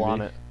you, still maybe.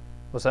 on it.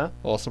 What's that?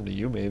 Awesome to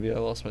you, maybe. I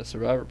lost my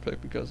Survivor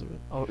pick because of it.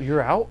 Oh, you're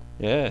out?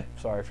 Yeah.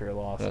 Sorry for your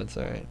loss. That's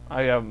all right.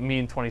 I have me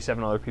and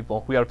 27 other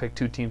people. We got to pick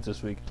 2 teams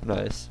this week.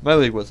 Nice. My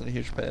league wasn't a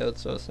huge payout,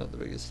 so it's not the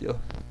biggest deal.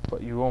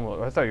 But you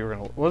almost. I thought you were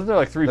going to. Wasn't there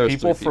like 3 There was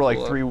people 3 for like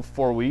people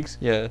 3-4 weeks?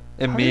 Yeah.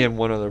 And How me did- and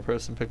one other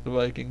person picked the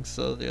Vikings,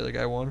 so the other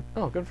guy won.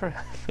 Oh, good for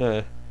him.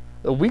 Yeah.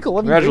 A Week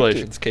 11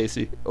 Congratulations,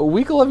 Casey. victory. A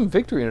Week 11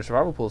 victory in a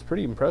survival pool is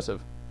pretty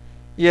impressive.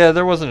 Yeah,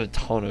 there wasn't a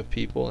ton of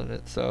people in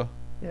it, so.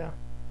 Yeah.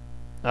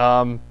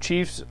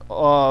 Chiefs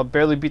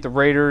barely beat the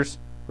Raiders.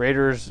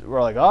 Raiders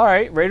were like, all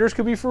right, Raiders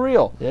could be for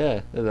real.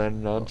 Yeah, and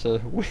then on to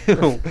Week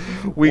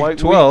week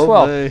 12.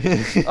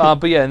 12.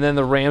 But yeah, and then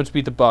the Rams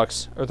beat the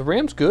Bucks. Are the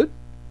Rams good?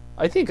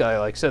 I think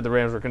I said the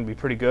Rams were going to be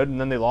pretty good,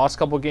 and then they lost a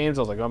couple of games.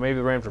 I was like, oh, maybe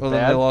the Rams are Well,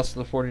 bad. then they lost to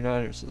the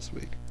 49ers this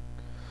week.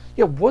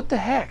 Yeah, what the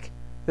heck?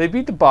 They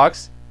beat the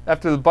Bucks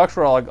after the Bucks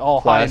were all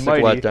high and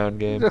Classic mighty. letdown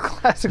game. The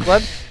classic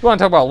let. You want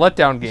to talk about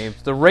letdown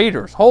games? The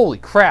Raiders. Holy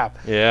crap!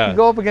 Yeah. You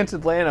go up against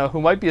Atlanta, who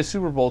might be a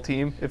Super Bowl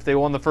team if they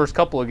won the first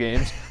couple of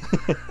games,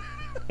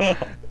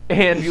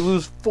 and you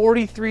lose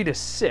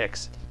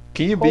 43-6.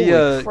 Can you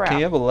Holy crap. Can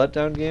you have a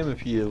letdown game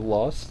if you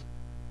lost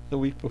the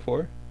week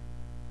before?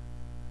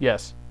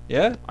 Yes,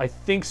 Yeah. I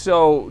think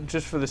so.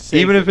 Just for the sake.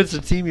 Even if it's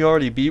a team you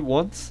already beat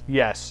once.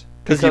 yes,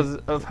 'Cause because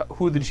of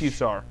who the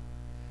Chiefs are.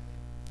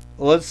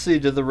 Let's see.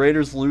 Did the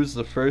Raiders lose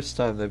the first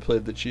time they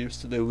played the Chiefs?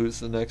 Did they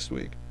lose the next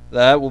week?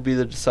 That will be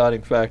the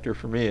deciding factor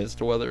for me as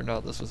to whether or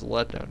not this was a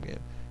letdown game.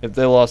 If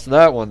they lost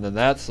that one, then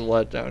that's a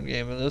letdown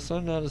game, and this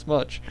one not as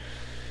much.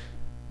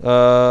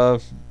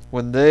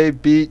 When they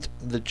beat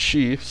the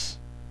Chiefs,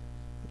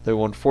 they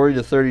won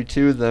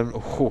 40-32. Then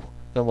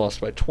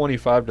lost by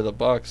 25 to the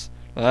Bucks.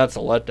 Now, that's a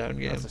letdown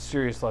game. That's a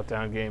serious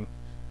letdown game.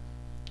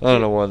 I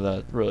don't know what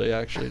that really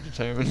actually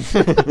determined.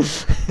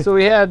 So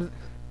we had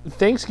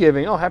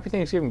Thanksgiving. Oh, happy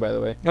Thanksgiving, by the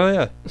way. Oh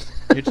yeah,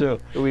 you too.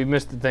 We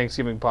missed the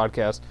Thanksgiving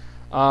podcast.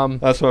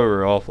 That's why we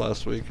were off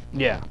last week.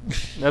 Yeah,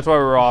 that's why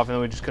we were off, and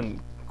then we just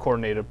couldn't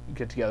coordinate a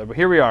get together. But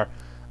here we are.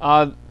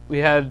 We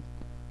had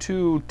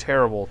 2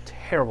 terrible,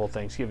 terrible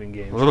Thanksgiving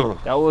games. Ugh.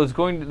 That was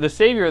the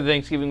savior of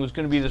Thanksgiving was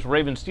going to be this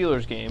Ravens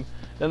Steelers game,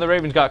 Then the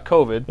Ravens got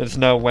COVID. It's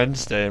now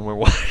Wednesday, and we're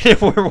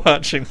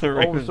watching the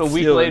Ravens. So a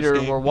week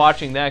later, we're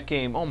watching that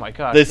game. Oh, my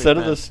gosh. They said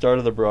at the start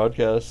of the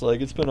broadcast,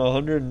 like, it's been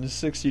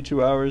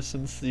 162 hours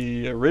since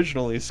the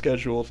originally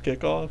scheduled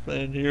kickoff,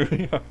 and here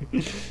we are.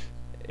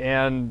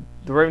 And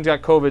the Ravens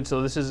got COVID,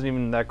 so this isn't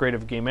even that great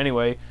of a game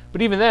anyway.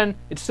 But even then,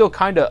 it's still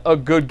kind of a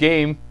good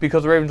game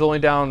because the Ravens are only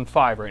down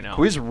 5 right now.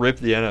 Can we just rip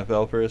the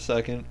NFL for a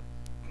second?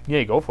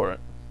 Yeah, go for it.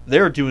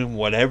 They're doing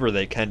whatever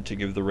they can to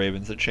give the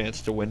Ravens a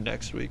chance to win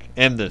next week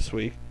and this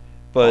week.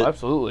 But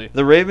absolutely.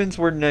 The Ravens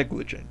were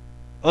negligent.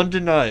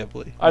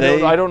 Undeniably. I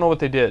don't know what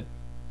they did.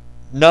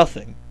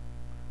 Nothing.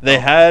 They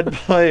had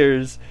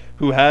players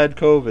who had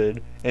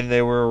COVID, and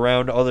they were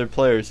around other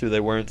players who they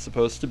weren't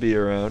supposed to be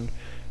around,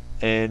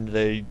 and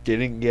they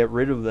didn't get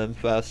rid of them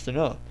fast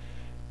enough.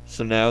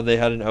 So now they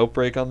had an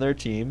outbreak on their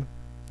team,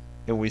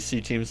 and we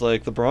see teams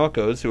like the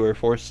Broncos who are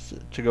forced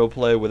to go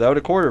play without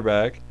a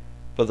quarterback.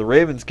 But the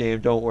Ravens game,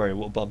 don't worry,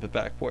 we'll bump it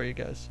back for you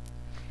guys.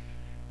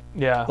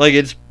 Yeah. Like,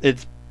 it's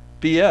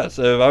BS.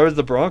 If I was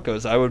the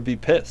Broncos, I would be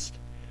pissed.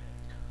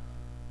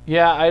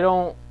 Yeah,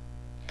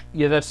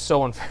 that's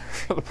so unfair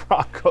for the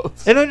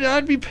Broncos. And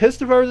I'd be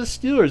pissed if I were the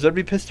Steelers. I'd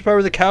be pissed if I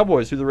were the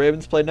Cowboys, who the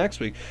Ravens play next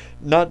week.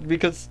 Not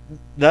because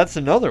that's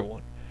another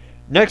one.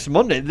 Next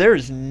Monday, there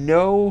is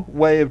no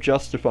way of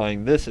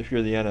justifying this if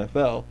you're the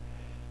NFL.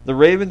 The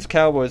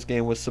Ravens-Cowboys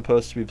game was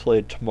supposed to be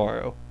played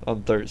tomorrow,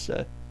 on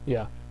Thursday.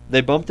 Yeah. They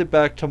bumped it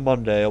back to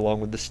Monday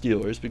along with the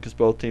Steelers because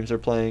both teams are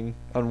playing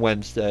on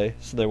Wednesday,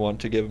 so they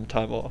want to give them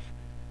time off.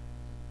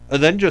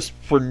 And then just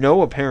for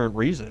no apparent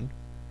reason,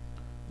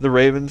 the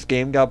Ravens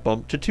game got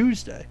bumped to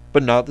Tuesday,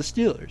 but not the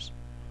Steelers.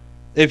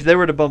 If they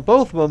were to bump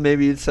both of them,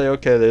 maybe you'd say,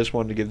 okay, they just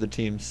wanted to give the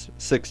teams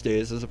 6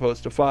 days as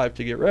opposed to 5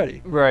 to get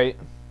ready. Right.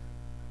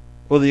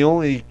 Well, the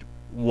only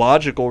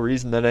logical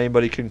reason that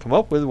anybody can come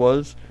up with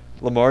was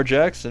Lamar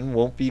Jackson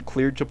won't be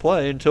cleared to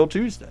play until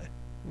Tuesday.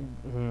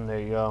 There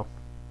you go.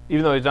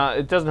 Even though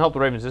it doesn't help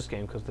the Ravens this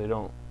game because they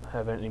don't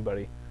have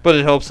anybody. But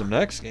it helps them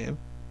next game.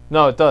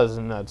 No, it does,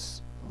 and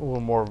that's a little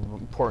more of an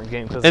important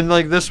game. And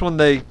like this one,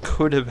 they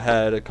could have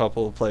had a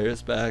couple of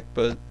players back,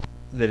 but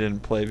they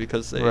didn't play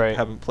because they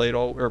haven't played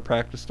all or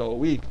practiced all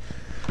week.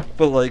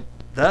 But like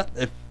that,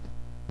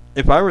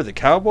 if I were the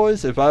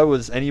Cowboys, if I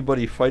was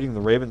anybody fighting the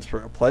Ravens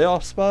for a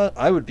playoff spot,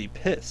 I would be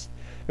pissed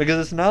because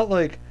it's not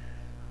like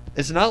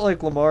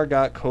Lamar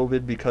got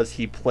COVID because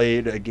he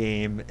played a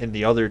game and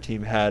the other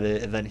team had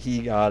it and then he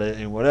got it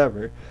and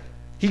whatever.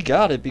 He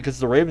got it because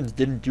the Ravens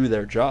didn't do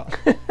their job.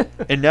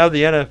 And now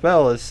the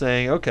NFL is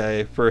saying,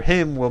 okay, for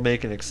him we'll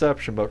make an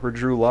exception, but for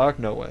Drew Lock,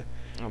 no way.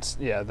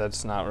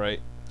 That's not right.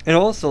 And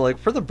also, like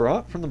from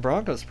the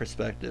Broncos'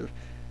 perspective,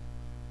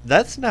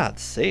 that's not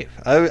safe.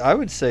 I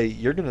would say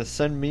you're going to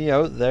send me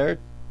out there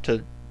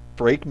to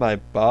break my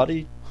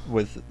body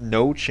with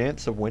no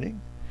chance of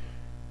winning?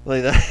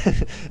 Like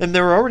that, and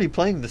they were already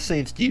playing the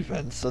Saints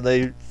defense, so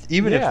if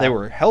they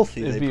were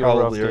healthy, they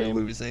probably are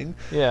losing.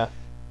 Yeah.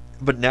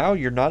 But now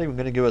you're not even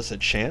going to give us a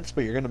chance,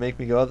 but you're going to make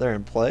me go out there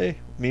and play.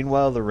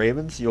 Meanwhile, the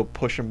Ravens, you'll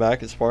push them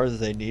back as far as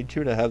they need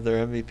to have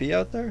their MVP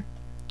out there.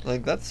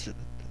 Like that's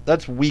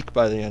weak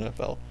by the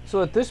NFL.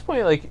 So at this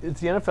point, like, is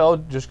the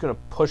NFL just going to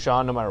push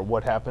on no matter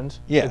what happens?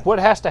 Yeah. Like, what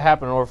has to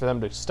happen in order for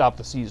them to stop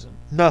the season?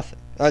 Nothing.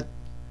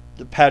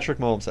 Patrick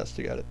Mahomes has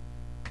to get it.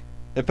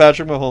 If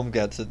Patrick Mahomes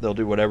gets it, they'll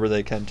do whatever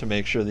they can to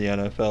make sure the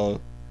NFL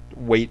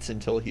waits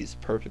until he's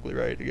perfectly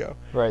ready to go.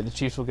 Right, the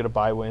Chiefs will get a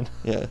bye win.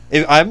 Yeah.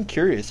 I'm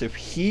curious, if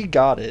he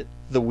got it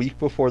the week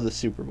before the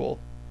Super Bowl,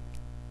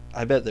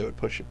 I bet they would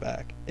push it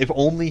back. If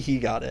only he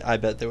got it, I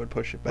bet they would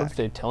push it back. What if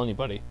they'd tell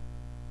anybody?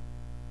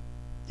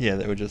 Yeah,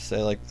 they would just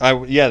say, like,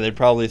 they'd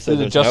probably say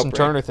the Justin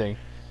Turner thing.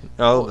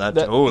 Oh, let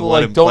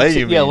him play,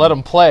 you mean? Yeah, let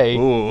him play.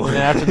 Ooh. And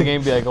then after the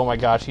game, be like, oh my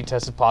gosh, he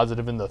tested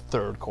positive in the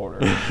third quarter.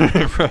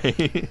 Right.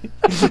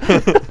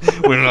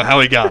 We don't know how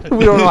he got it.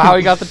 We don't know how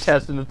he got the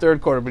test in the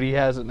third quarter, but he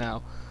has it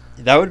now.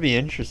 That would be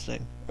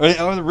interesting. Or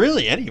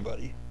really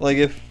anybody. Like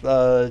if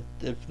the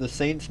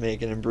Saints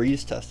make it and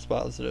Breeze tests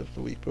positive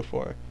the week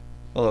before.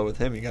 Although with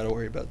him, you got to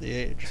worry about the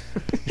age.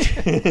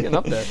 Getting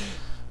up there.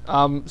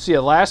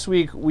 Last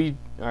week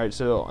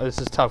so this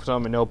is tough because I'm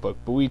in my notebook,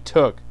 but we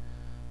took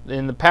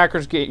in the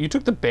Packers game. You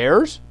took the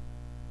Bears?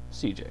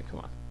 CJ, come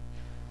on.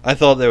 I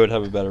thought they would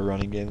have a better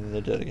running game than they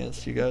did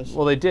against you guys.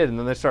 Well, they did, and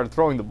then they started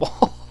throwing the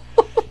ball.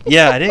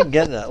 Yeah, I didn't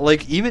get that.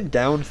 Like, even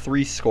down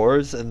 3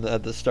 scores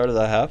at the start of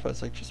the half, I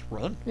was like, just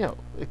run. Yeah,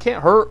 it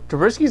can't hurt.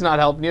 Trubisky's not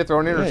helping you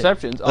throwing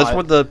interceptions. That's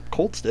what the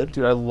Colts did.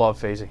 Dude, I love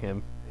facing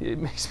him. It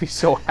makes me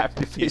so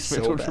happy to face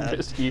Mitchell bad.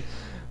 Trubisky.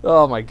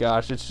 Oh, my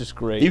gosh, it's just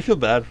great. Do you feel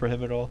bad for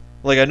him at all?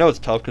 Like, I know it's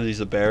tough because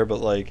he's a Bear,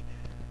 but, like,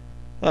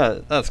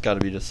 that's got to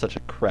be just such a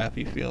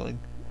crappy feeling.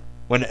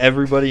 When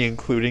everybody,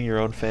 including your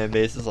own fan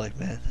base, is like,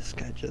 man, this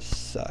guy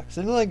just sucks.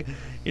 And, like,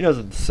 he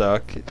doesn't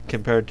suck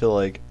compared to,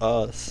 like,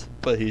 us,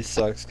 but he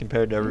sucks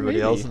compared to everybody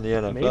else in the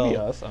NFL. Maybe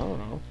us, I don't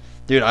know.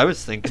 Dude, I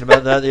was thinking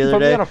about that the other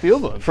day. On a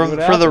field one, for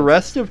the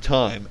rest of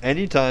time,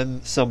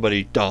 anytime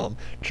somebody dumb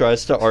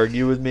tries to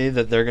argue with me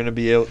that they're going to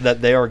be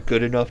that they are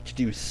good enough to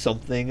do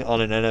something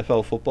on an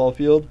NFL football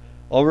field,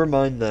 I'll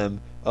remind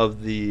them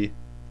of the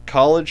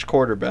college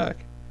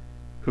quarterback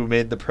who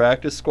made the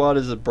practice squad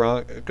as a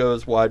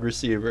Broncos wide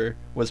receiver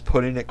was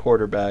putting at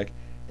quarterback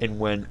and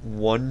went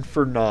 1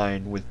 for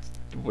 9 with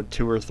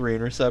 2 or 3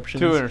 interceptions?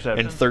 2 interceptions.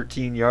 And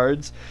 13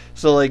 yards.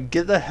 So, like,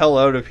 get the hell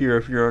out of here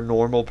if you're a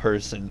normal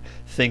person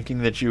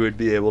thinking that you would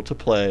be able to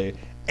play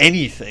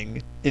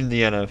anything in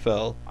the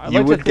NFL.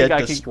 You would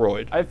get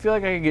destroyed. I feel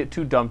like I could get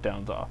 2 dump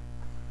downs off.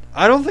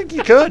 I don't think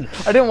you could.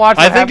 I didn't watch.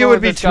 I think it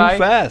would be too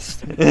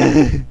fast.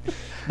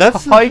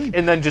 That's the hike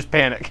and then just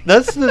panic.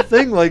 That's the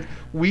thing. Like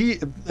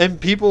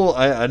people,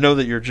 I know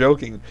that you're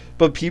joking,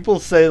 but people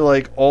say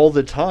like all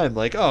the time,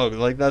 like, oh,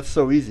 like that's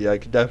so easy. I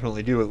could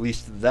definitely do at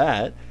least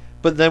that.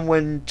 But then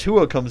when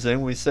Tua comes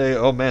in, we say,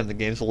 oh man, the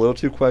game's a little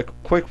too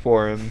quick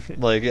for him.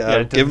 Like,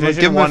 give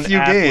him a few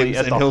games,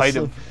 and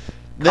he'll.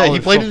 Yeah,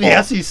 he played football. In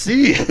the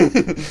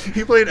SEC.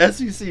 He played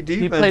SEC defense.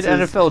 He played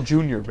NFL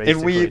junior, basically.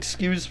 And we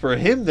excuse for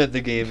him that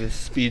the game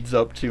speeds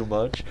up too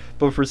much.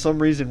 But for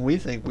some reason, we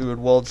think we would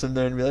waltz in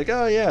there and be like,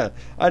 oh, yeah,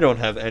 I don't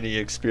have any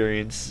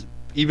experience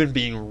even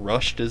being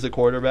rushed as a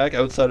quarterback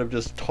outside of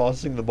just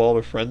tossing the ball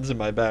to friends in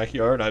my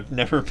backyard. I've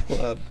never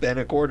been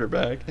a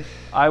quarterback.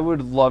 I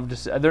would love to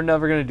see. They're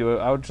never going to do it.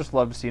 I would just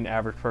love to see an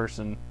average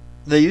person.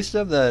 They used to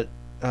have that.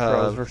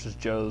 Pros versus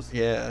Joes.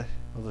 Yeah.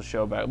 Was a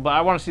show back, but I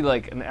want to see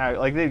like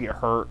they get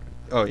hurt.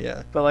 Oh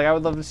yeah. But like I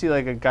would love to see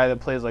like a guy that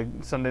plays like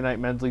Sunday night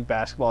men's league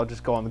basketball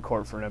just go on the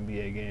court for an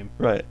NBA game.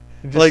 Right.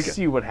 And just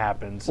see what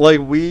happens. Like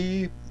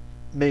we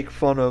make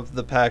fun of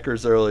the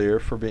Packers earlier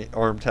for being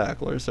arm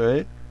tacklers,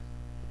 right?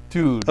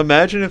 Dude.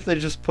 Imagine if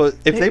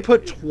they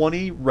put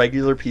 20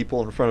 regular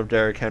people in front of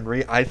Derrick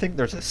Henry. I think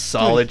there's a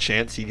solid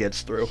chance he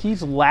gets through.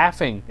 He's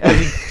laughing as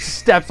he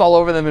steps all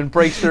over them and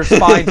breaks their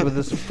spines with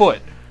his foot.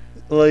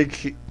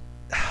 Like.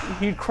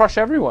 He'd crush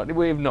everyone.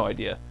 We have no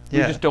idea. Yeah.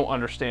 We just don't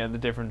understand the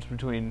difference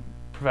between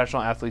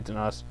professional athletes and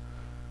us.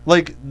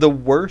 Like, the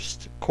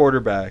worst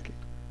quarterback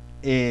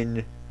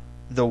in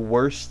the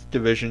worst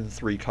Division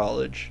III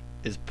college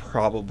is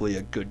probably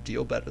a good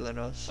deal better than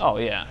us. Oh,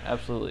 yeah,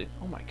 absolutely.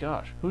 Oh, my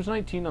gosh. Who's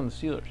 19 on the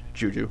Steelers?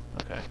 Juju.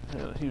 Okay.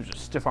 Yeah, he was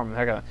just stiff-arming the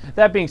heck out of it.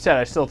 That being said,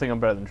 I still think I'm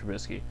better than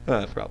Trubisky.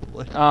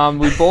 Probably.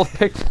 We both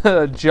picked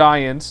the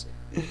Giants,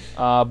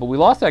 but we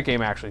lost that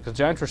game, actually, because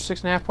Giants were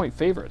 6.5-point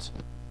favorites.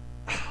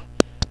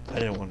 I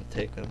didn't want to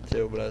take them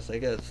too, but I was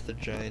like, it's the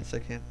Giants. I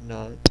can't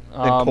not.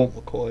 And Colt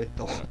McCoy.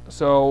 Oh.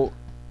 So,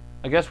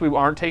 I guess we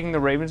aren't taking the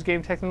Ravens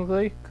game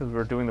technically because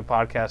we're doing the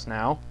podcast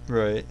now.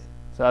 Right.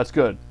 So that's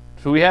good.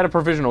 So we had a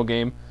provisional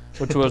game,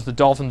 which was the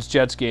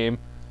Dolphins-Jets game.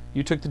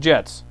 You took the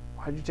Jets.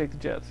 Why did you take the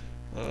Jets?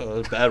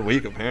 A bad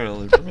week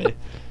apparently for me. Wait,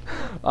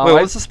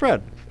 what was the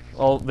spread?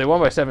 Well, they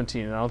won by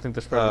 17, and I don't think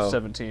the spread was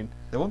 17.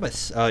 They won by.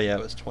 Oh yeah,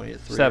 it was 20-3.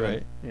 7.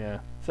 Right? Yeah,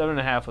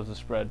 7.5 was the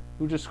spread.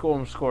 Who just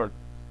scored?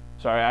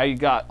 Sorry, I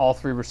got all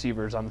 3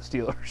 receivers on the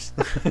Steelers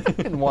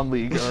in one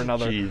league or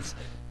another. Jeez.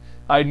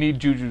 I need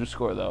Juju to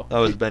score, though. That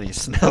was Benny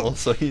Snell,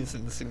 so he's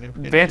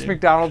insignificant. Vance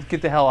McDonald,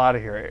 get the hell out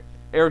of here.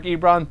 Eric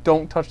Ebron,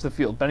 don't touch the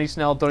field. Benny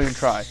Snell, don't even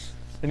try.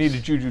 I need a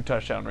Juju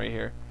touchdown right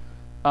here.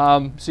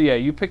 So, yeah,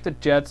 you picked the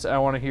Jets. I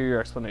want to hear your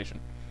explanation.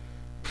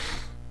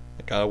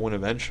 I got to win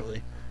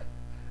eventually.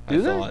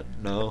 Do they? Thought.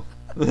 No.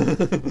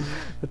 I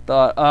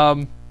thought.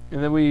 And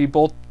then we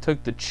both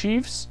took the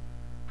Chiefs.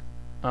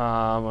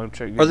 Are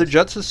the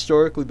Jets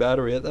historically bad?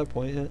 Are we at that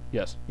point yet?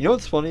 Yes. You know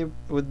what's funny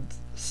with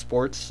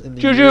sports in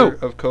the Juju. year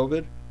of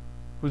COVID?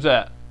 Who's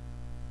that?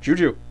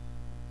 Juju.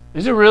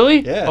 Is it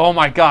really? Yeah. Oh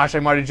my gosh, I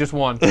might have just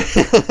won.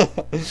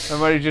 I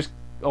might have just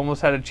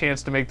almost had a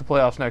chance to make the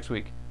playoffs next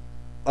week.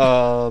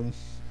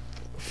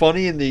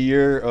 Funny in the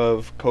year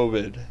of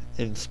COVID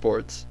in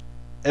sports,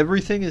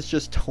 everything is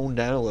just toned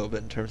down a little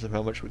bit in terms of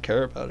how much we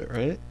care about it,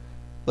 right?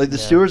 Like the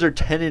Steelers are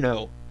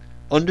 10-0,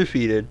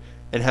 undefeated,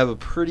 and have a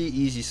pretty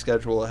easy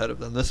schedule ahead of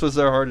them. This was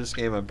their hardest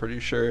game, I'm pretty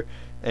sure,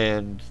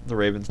 and the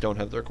Ravens don't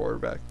have their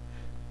quarterback.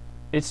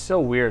 It's so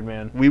weird,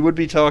 man. We would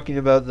be talking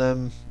about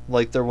them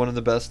like they're one of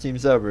the best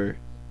teams ever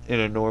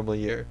in a normal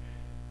year.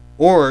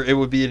 Or it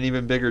would be an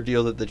even bigger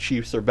deal that the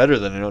Chiefs are better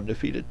than an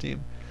undefeated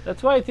team.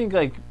 That's why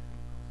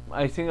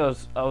I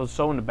was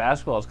so into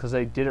basketball is because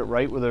they did it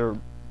right with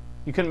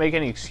you couldn't make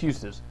any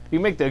excuses. You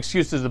can make the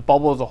excuses the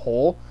bubble as a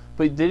whole,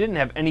 but they didn't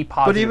have any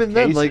positive But even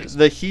cases. then, like,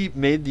 the Heat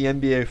made the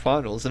NBA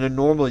Finals. In a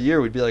normal year,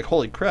 we'd be like,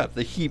 holy crap,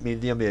 the Heat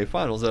made the NBA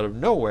Finals out of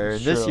nowhere.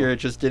 And this year, it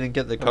just didn't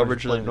get the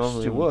coverage that it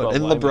normally would.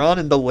 And LeBron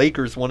and the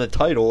Lakers won a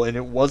title, and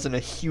it wasn't a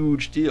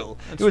huge deal.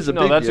 It was a big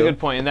deal. No, that's a good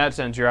point. In that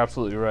sense, you're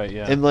absolutely right,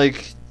 yeah. And,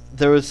 like,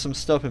 there was some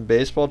stuff in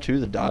baseball, too.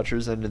 The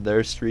Dodgers ended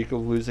their streak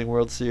of losing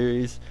World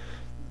Series.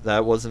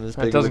 That wasn't as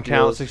big of a deal. It doesn't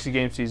count.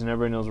 60-game season.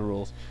 Everybody knows the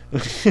rules.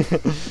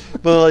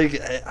 But,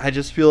 like, I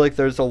just feel like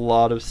there's a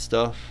lot of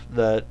stuff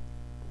that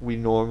we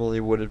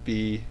normally would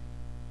we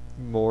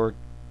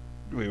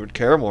would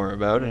care more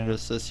about, and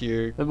just this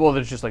year. Well,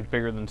 there's just like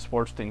bigger than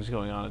sports things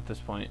going on at this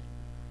point,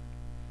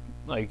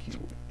 like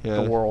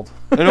the world.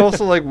 And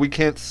also, like, we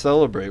can't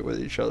celebrate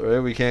with each other, right?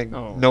 We can't.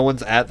 No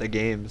one's at the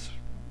games.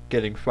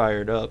 getting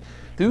fired up.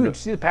 Dude, did you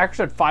see the Packers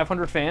had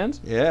 500 fans?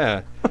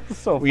 Yeah.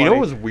 So funny. You know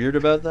what was weird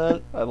about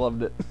that? I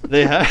loved it.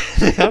 They had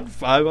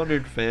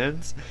 500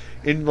 fans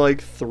in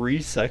like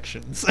 3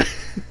 sections.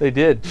 They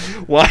did.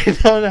 Why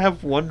not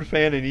have 1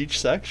 fan in each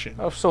section?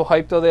 I was so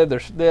hyped though.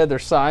 They had their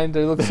sign.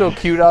 They looked so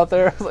cute out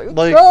there. I was like,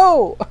 Like,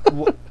 go!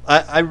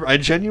 I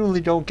genuinely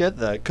don't get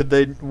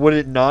that. Would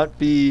it not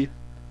be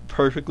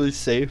perfectly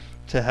safe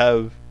to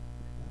have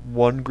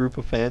 1 group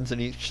of fans in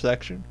each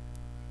section?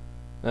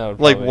 No,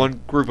 Like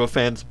 1 group of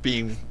fans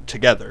being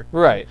together.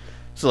 Right.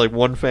 So like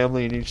 1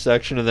 family in each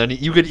section, and then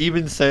you could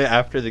even say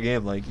after the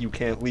game, like, you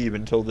can't leave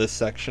until this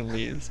section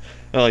leaves,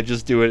 and like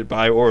just do it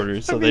by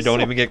order, so they don't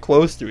even get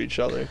close to each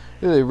other.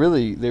 Yeah, they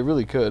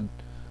really could.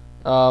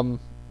 So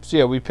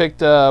yeah, we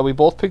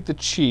both picked the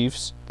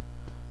Chiefs.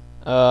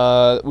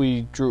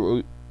 We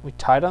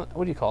tied on.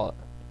 What do you call it?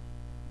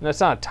 No, it's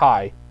not a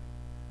tie.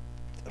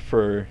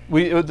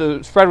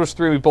 The spread was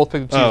 3. We both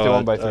picked the Chiefs. They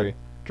won by 3.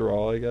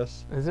 Draw, I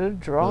guess. Is it a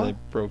draw? Or they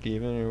broke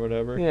even or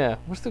whatever. Yeah.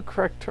 What's the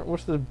correct term?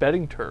 What's the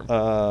betting term?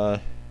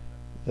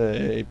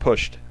 They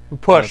pushed. We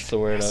pushed. That's the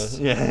word. Yes.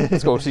 Yeah.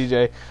 Let's go,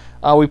 CJ.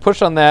 We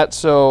pushed on that,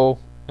 so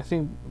I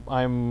think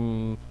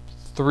I'm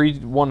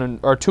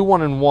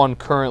 2-1-1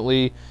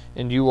 currently,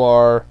 and you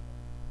are.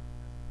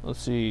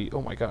 Let's see.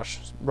 Oh my gosh,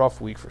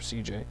 rough week for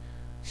CJ. Are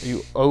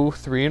you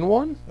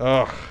 0-3-1?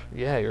 Ugh.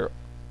 Yeah, you're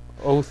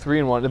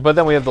 0-3-1. But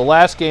then we have the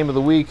last game of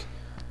the week,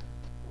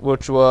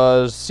 which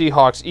was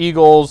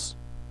Seahawks-Eagles.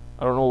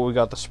 I don't know what we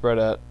got the spread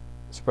at.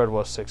 The spread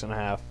was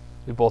 6.5.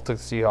 We both took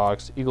the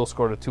Seahawks. Eagles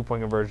scored a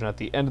 2-point conversion at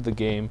the end of the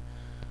game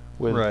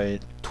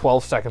with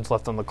 12 seconds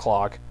left on the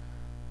clock.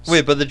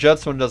 Wait, but the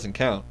Jets one doesn't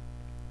count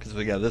because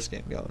we got this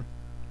game going.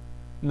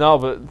 No,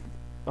 but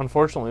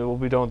unfortunately, we'll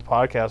be done with the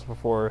podcast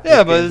before.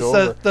 Yeah, but it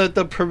says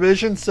the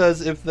provision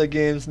says if the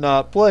game's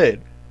not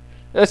played.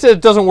 It says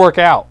it doesn't work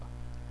out.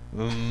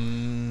 I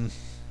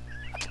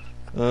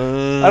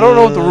don't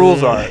know what the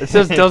rules are. It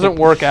says doesn't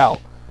work out.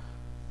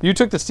 You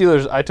took the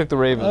Steelers. I took the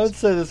Ravens. I would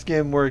say this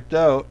game worked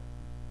out.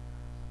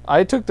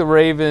 I took the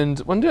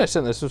Ravens. When did I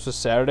send this? This was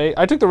Saturday.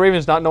 I took the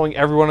Ravens not knowing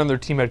everyone on their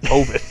team had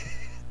COVID.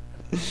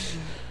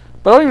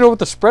 But I don't even know what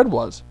the spread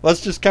was.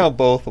 Let's just count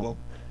both of them.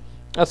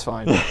 That's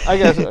fine. I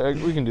guess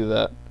we can do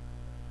that.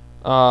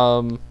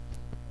 I'm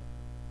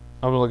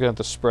looking at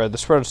the spread. The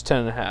spread is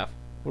 10.5.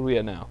 What are we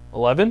at now?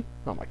 11?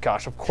 Oh my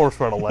gosh! Of course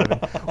we're at 11.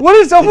 What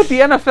is up with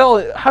the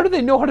NFL? How do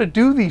they know how to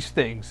do these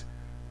things?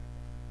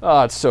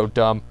 Oh, it's so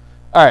dumb.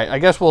 All right, I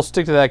guess we'll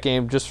stick to that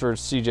game just for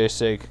CJ's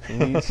sake. He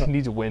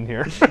needs a win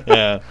here.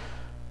 Yeah.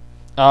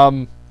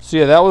 So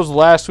yeah, that was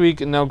last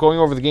week, and now going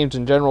over the games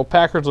in general.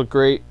 Packers look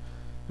great,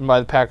 and by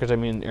the Packers I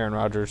mean Aaron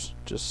Rodgers.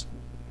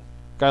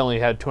 Guy only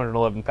had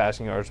 211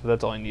 passing yards, but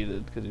that's all he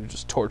needed because he was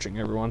just torching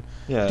everyone.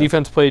 Yeah.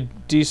 Defense played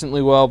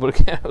decently well, but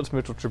again, it was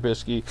Mitchell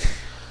Trubisky.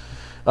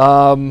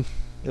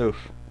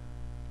 Oof.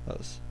 That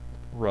was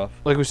rough.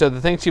 Like we said,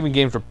 the Thanksgiving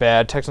games were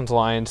bad.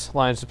 Texans-Lions.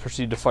 Lions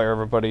proceeded to fire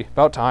everybody.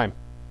 About time.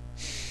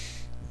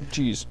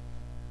 Jeez.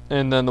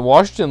 And then the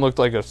Washington looked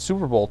like a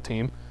Super Bowl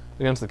team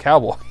against the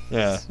Cowboys.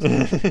 Yeah.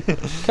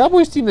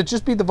 Cowboys team that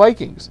just beat the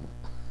Vikings.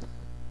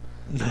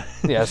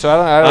 Yeah,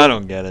 so I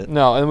don't get it.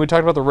 No, and we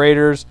talked about the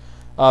Raiders.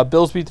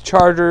 Bills beat the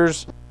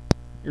Chargers.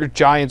 Your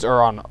Giants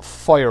are on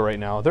fire right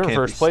now. They're in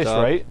first place,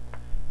 right?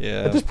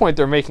 Yeah. At this point,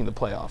 they're making the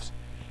playoffs.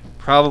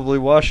 Probably.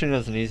 Washington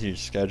has an easier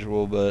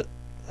schedule, but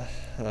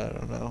I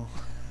don't know.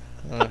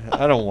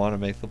 I don't want to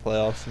make the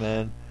playoffs,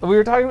 man. We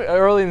were talking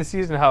early in the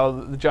season how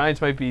the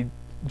Giants might be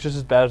just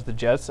as bad as the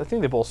Jets. I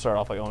think they both start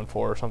off like 0-4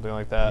 or something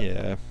like that.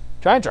 Yeah.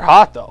 Giants are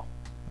hot, though.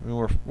 I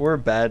mean, we're a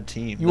bad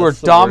team. You are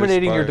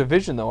dominating your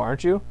division, though,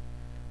 aren't you?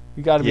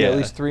 You got to be at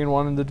least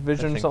 3-1 in the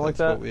division or something like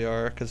that. That's what we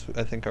are, because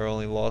I think our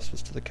only loss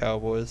was to the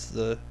Cowboys,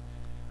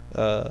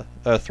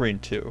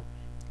 3-2.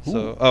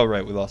 So,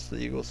 right, we lost to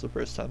the Eagles the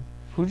first time.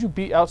 Who'd you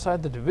beat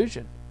outside the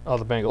division? Oh,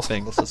 the Bengals.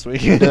 Bengals this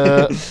week.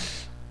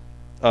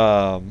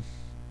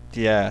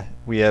 Yeah,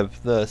 we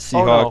have the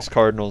Seahawks,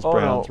 Cardinals,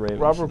 Browns, Ravens.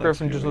 Robert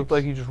Griffin just looked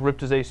like he just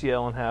ripped his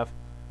ACL in half.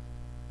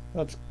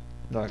 That's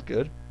not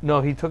good. No,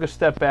 he took a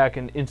step back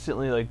and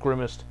instantly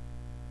grimaced.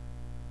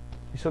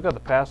 He still got the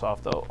pass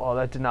off though. Oh,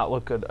 that did not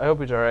look good. I hope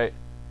he's all right.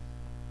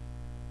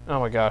 Oh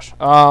my gosh.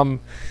 Ow.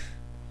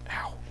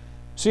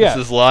 So yeah,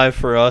 this is live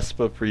for us,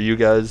 but for you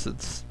guys,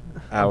 it's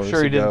hours ago.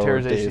 I'm sure he didn't tear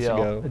his ACL.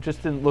 Ago. It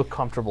just didn't look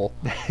comfortable.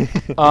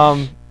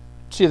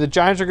 So yeah, the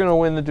Giants are going to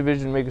win the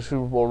division and make a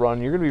Super Bowl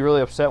run. You're going to be really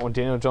upset when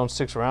Daniel Jones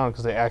sticks around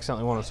because they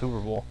accidentally won a Super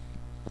Bowl.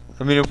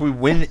 I mean, if we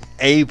win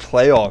a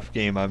playoff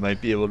game, I might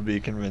be able to be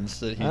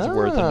convinced that he's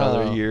worth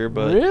another year.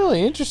 But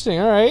really interesting.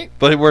 All right.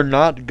 But we're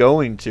not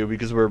going to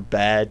because we're a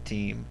bad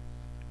team.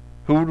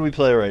 Who would we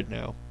play right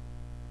now?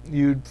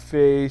 You'd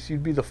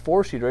be the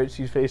 4 seed, right?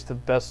 So you'd face the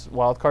best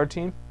wild card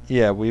team?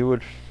 Yeah, we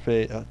would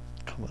face.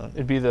 Come on.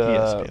 It'd be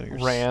the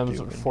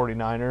Rams or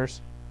 49ers.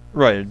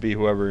 Right, it'd be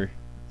whoever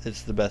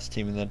is the best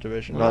team in that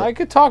division. Well, I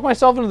could talk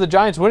myself into the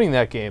Giants winning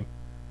that game.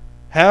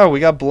 How?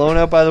 We got blown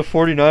out by the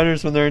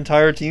 49ers when their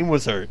entire team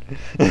was hurt.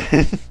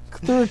 They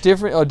were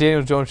different. Oh,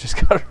 Daniel Jones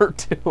just got hurt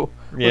too.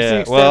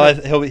 Yeah,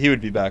 well, he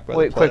would be back by the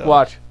playoffs. Quick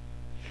watch.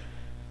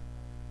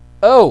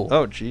 Oh.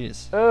 Oh,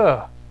 jeez.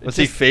 Ugh. Was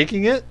he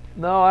faking it?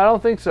 No, I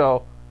don't think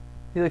so.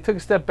 He took a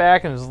step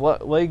back and his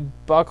leg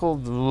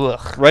buckled.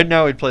 Ugh. Right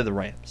now, he'd play the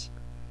Rams.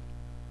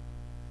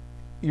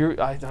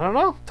 I don't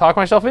know. Talk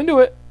myself into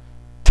it.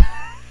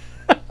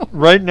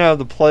 Right now,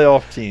 the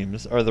playoff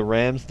teams are the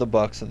Rams, the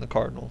Bucks, and the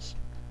Cardinals.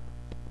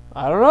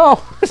 I don't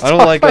know. I don't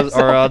like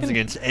our odds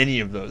against any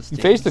of those teams.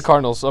 You face the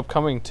Cardinals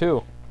upcoming,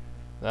 too.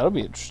 That'll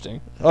be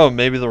interesting. Oh,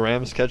 maybe the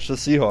Rams catch the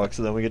Seahawks,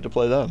 and then we get to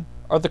play them.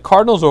 Are the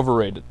Cardinals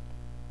overrated?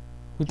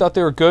 We thought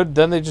they were good,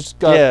 then they just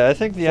got I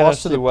think the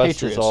lost to NFC the West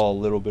Patriots. is all a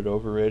little bit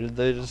overrated.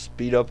 They just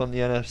beat up on the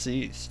NFC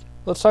East.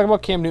 Let's talk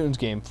about Cam Newton's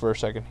game for a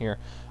second here.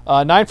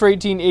 9 for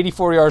 18,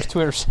 84 yards, 2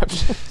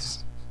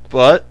 interceptions.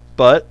 But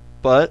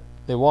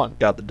They won.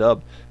 got the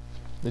dub.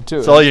 They do.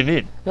 That's all you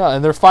need. Yeah,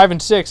 and they're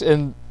 5-6,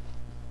 and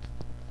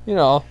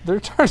they're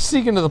trying to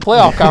sneak into the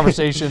playoff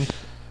conversation.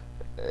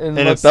 And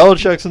if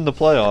Belichick's in the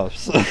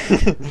playoffs,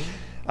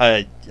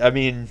 I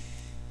mean,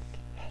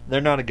 they're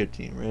not a good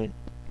team, right?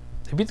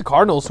 They beat the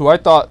Cardinals, who I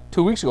thought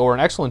 2 weeks ago were an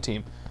excellent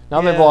team. Now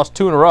they've Yeah. lost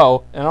 2 in a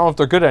row, and I don't know if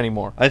they're good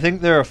anymore. I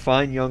think they're a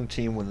fine young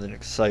team with an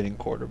exciting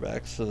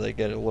quarterback, so they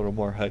get a little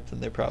more hype than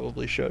they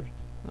probably should.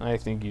 I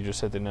think you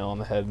just hit the nail on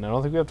the head, and I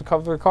don't think we have to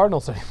cover the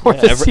Cardinals anymore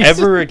Yeah, this season.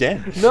 ever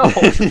again. No.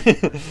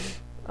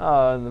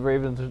 And the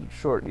Ravens are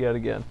short yet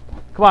again.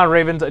 Come on,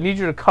 Ravens. I need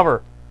you to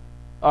cover.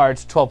 All right,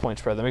 it's a 12-point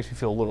spread. That makes me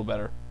feel a little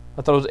better.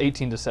 I thought it was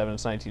 18-7.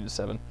 It's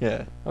 19-7.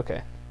 Yeah.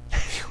 Okay.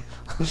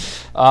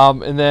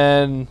 And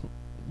then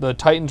the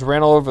Titans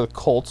ran all over the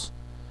Colts,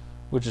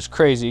 which is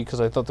crazy because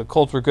I thought the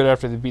Colts were good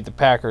after they beat the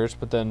Packers,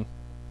 but then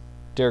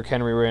Derrick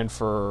Henry ran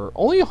for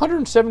only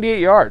 178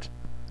 yards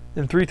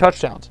and 3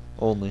 touchdowns.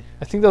 Only.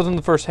 I think that was in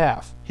the first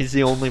half. He's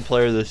the only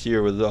player this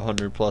year with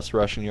 100-plus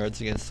rushing yards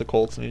against the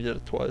Colts, and he did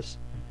it twice.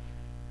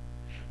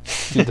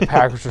 Dude, the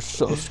Packers are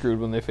so screwed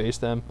when they face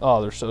them.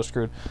 Oh, they're so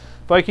screwed.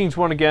 Vikings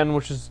won again,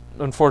 which is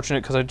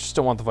unfortunate because I just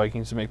don't want the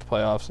Vikings to make the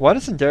playoffs. Why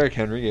doesn't Derrick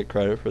Henry get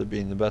credit for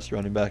being the best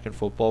running back in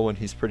football when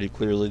he's pretty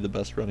clearly the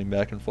best running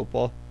back in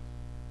football?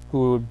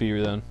 Who would be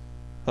then?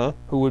 Huh?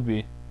 Who would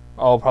be?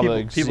 Oh,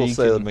 probably People Zeke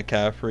say and- that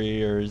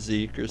McCaffrey or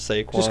Zeke or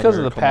Saquon. just because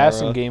of or the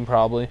passing Kamara. game,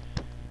 probably.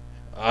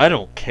 I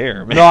don't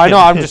care, man. No, I know.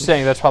 I'm just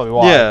saying that's probably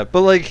why. Yeah,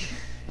 but like,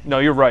 No,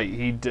 you're right.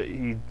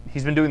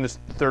 He's been doing this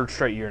 3rd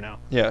straight year now.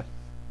 yeah,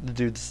 the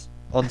dude's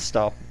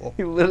unstoppable.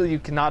 You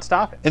cannot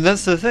stop him. And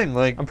that's the thing,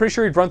 like, I'm pretty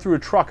sure he'd run through a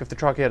truck if the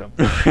truck hit him.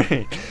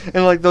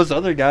 and like those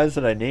other guys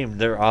that I named,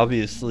 they're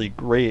obviously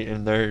great,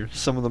 and they're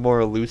some of the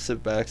more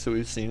elusive backs that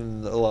we've seen.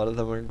 And a lot of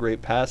them are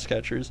great pass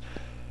catchers,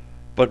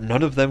 but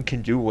none of them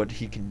can do what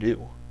he can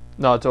do.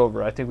 No, it's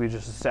over. I think we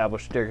just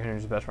established Derrick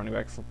Henry's the best running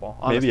back in football.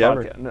 On Maybe this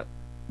ever. podcast. No,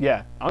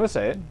 yeah, I'm gonna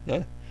say it.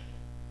 Yeah,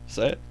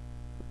 say it.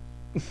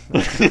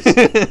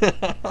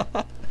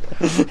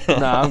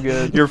 Nah, I'm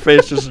good. Your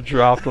face just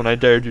dropped when I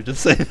dared you to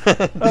say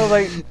that. I was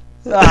like,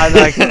 no,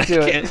 I can't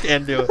do it.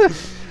 Can't do it.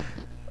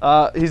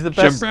 He's the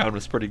Jim best. Brown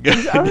was pretty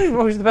good. I don't even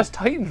know who's the best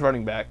Titans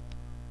running back.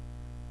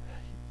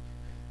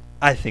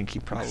 I think he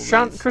probably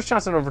is. Chris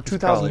Johnson over He's 2,000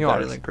 probably better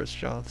yards. than Chris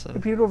He Johnson.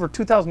 beat over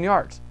 2,000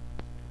 yards.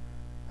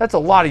 That's a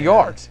lot of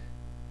yards.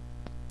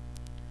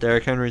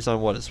 Derrick Henry's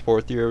on what, his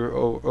 4th year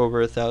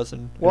over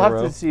 1,000. We'll in a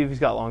have row? to see if he's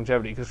got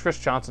longevity because Chris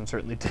Johnson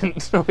certainly didn't.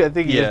 So I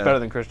think he is Yeah. better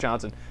than Chris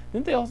Johnson.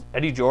 Didn't they also?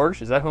 Eddie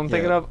George? Is that who I'm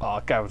thinking Yeah. of? Oh,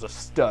 that guy was a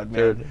stud,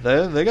 man.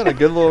 Dude, they got a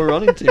good little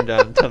running team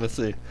down in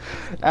Tennessee.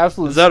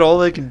 Absolutely. Is that all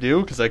they can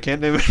do? Because I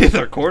can't name any of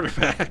their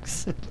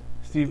quarterbacks.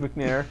 Steve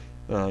McNair,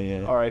 Oh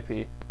yeah.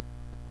 R.I.P.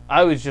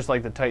 I always just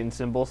like the Titan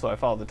symbol, so I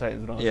followed the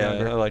Titans when I was Yeah, I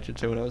younger. liked it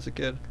too when I was a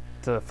kid.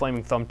 It's a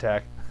flaming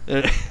thumbtack.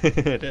 It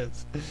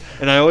is,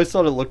 and I always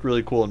thought it looked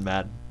really cool in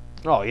Madden,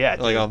 Oh yeah,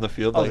 like dude. on the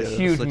field. I was Like, a it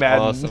huge like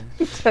Madden Awesome.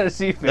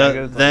 Tennessee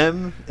fan.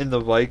 Them and the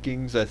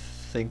Vikings, I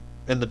think,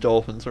 and the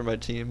Dolphins are my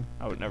team.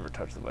 I would never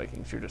touch the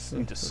Vikings. You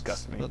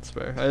disgust me. That's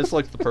fair. I just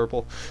like the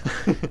purple.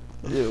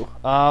 Ew.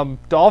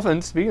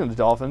 Dolphins. Speaking of the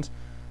Dolphins,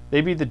 they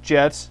beat the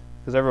Jets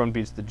because everyone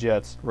beats the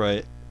Jets.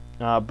 Right.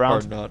 Browns.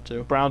 Hard not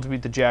to. Browns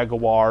beat the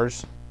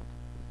Jaguars.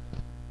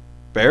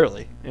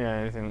 Barely. Yeah,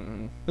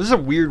 anything. This is a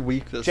weird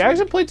week this Jags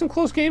have week. played some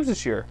close games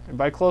this year, and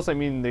by close I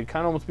mean they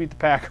kind of almost beat the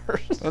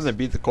Packers. And they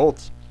beat the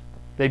Colts.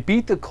 They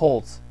beat the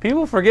Colts.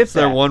 People forget that.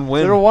 Their one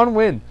win. Their one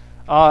win.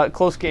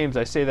 Close games.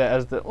 I say that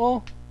as the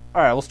well.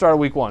 All right, we'll start at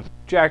week 1.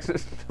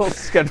 Jacksonville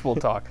schedule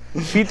talk.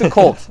 Beat the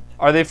Colts.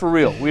 Are they for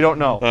real? We don't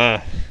know.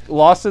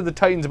 Lost to the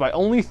Titans by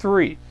only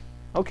 3.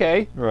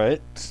 Okay.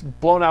 Right.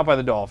 Blown out by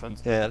the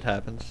Dolphins. Yeah, it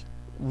happens.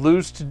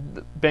 Lose to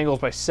the Bengals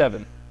by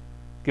 7.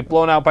 Get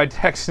blown out by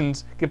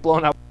Texans. Get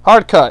blown out.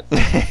 Hard cut.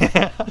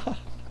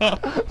 We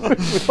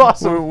lost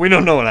some. We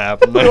don't know what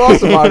happened. We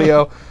lost some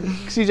audio.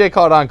 CJ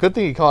caught on. Good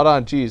thing he caught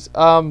on. Jeez.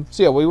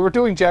 So yeah, we were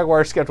doing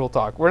Jaguar schedule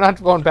talk. We're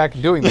not going back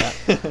and doing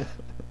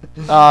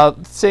that.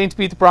 Saints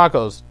beat the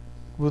Broncos.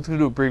 We'll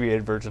do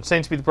abbreviated version.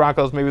 Saints beat the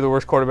Broncos. Maybe the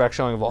worst quarterback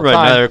showing of all Right,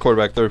 time. now their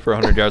quarterback threw for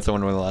 100 yards. I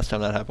wonder when the last time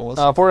that happened was.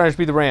 49ers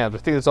beat the Rams. I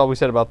think that's all we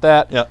said about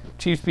that. Yep.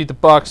 Chiefs beat the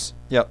Bucks.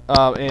 Yep.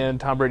 And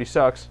Tom Brady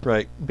sucks.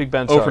 Right. Big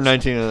Ben sucks. 0 for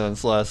 19 in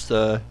his last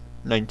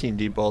 19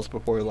 deep balls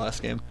before the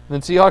last game.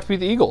 Then Seahawks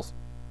beat the Eagles.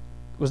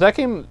 Was that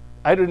game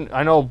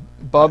I know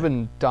Bub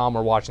and Dom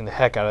were watching the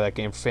heck out of that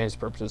game for fantasy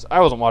purposes. I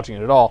wasn't watching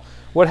it at all.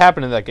 What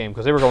happened in that game?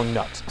 Because they were going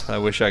nuts. I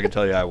wish I could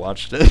tell you I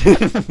watched it.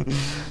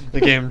 The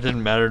game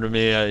didn't matter to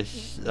me.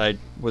 I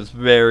was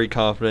very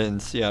confident in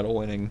Seattle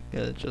winning.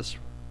 It just...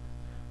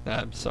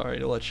 I'm sorry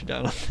to let you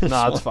down on this.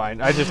 No, it's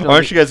fine. I just know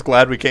aren't you guys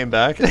glad we came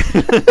back?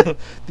 The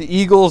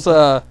Eagles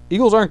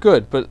aren't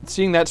good, but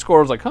seeing that score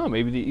was like,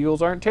 maybe the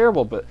Eagles aren't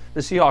terrible. But the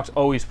Seahawks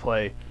always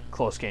play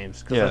close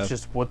games because that's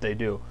just what they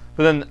do.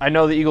 But then I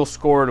know the Eagles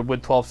scored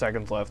with 12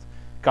 seconds left,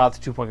 got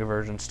the 2-point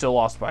conversion, still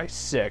lost by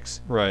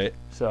 6. Right.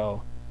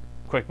 So,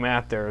 quick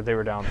math there. They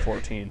were down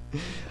 14.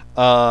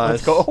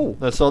 Let's go.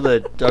 I saw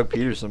that Doug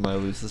Peterson might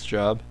lose his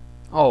job.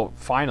 Oh,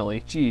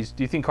 finally. Jeez.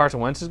 Do you think Carson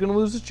Wentz is going to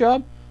lose his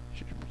job?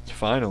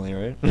 Finally,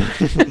 right?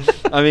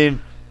 I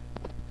mean,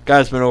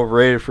 guy's been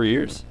overrated for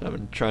years. I've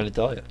been trying to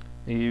tell you.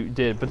 You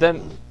did, but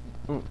then...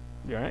 you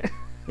all right?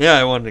 Yeah,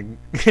 I wanted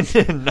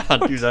to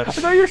not do that. I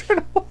thought you were trying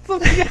to hold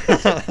something.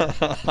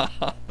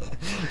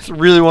 Just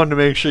really wanted to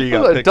make sure you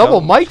got picked a double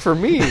up. mic for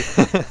me.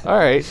 All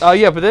right.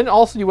 Yeah, but then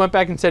also you went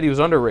back and said he was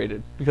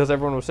underrated because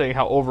everyone was saying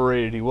how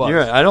overrated he was. You're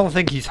right. I don't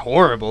think he's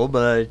horrible,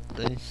 but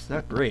he's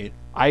not great.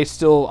 I'm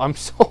so...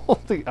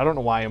 I don't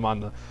know why I'm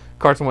on the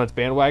Carson Wentz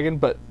bandwagon,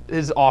 but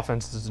his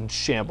offense is in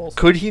shambles.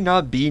 Could he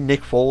not be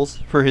Nick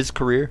Foles for his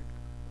career?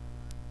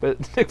 But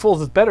Nick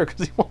Foles is better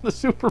because he won the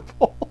Super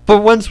Bowl.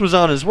 But Wentz was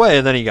on his way,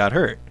 and then he got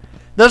hurt.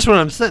 That's what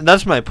I'm saying.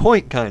 That's my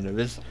point, kind of,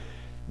 is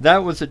that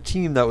was a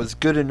team that was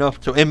good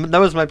enough to... And that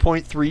was my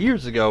point 3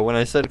 years ago when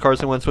I said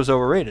Carson Wentz was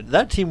overrated.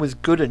 That team was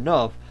good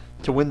enough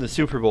to win the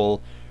Super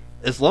Bowl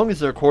as long as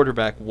their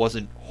quarterback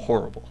wasn't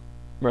horrible.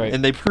 Right.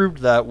 And they proved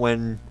that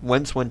when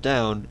Wentz went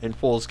down and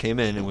Foles came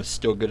in and was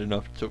still good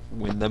enough to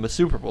win them a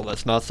Super Bowl.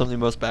 That's not something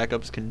most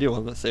backups can do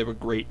unless they have a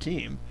great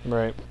team.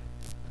 Right.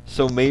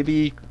 So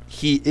maybe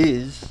he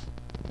is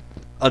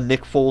a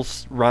Nick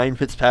Foles, Ryan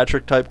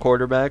Fitzpatrick type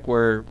quarterback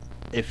where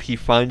if he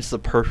finds the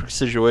perfect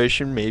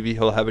situation, maybe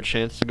he'll have a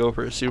chance to go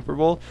for a Super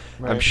Bowl.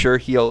 Right. I'm sure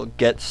he'll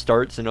get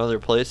starts in other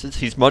places.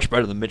 He's much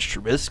better than Mitch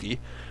Trubisky.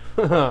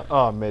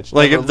 Oh, Mitch.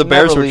 Like if the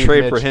Bears would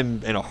trade for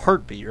him in a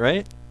heartbeat,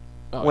 right?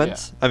 Oh,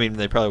 Wentz? Yeah. I mean,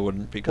 they probably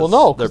wouldn't because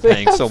they're they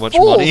paying so much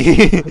Foles. money.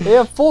 They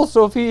have Foles,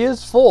 so if he is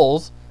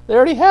Foles, they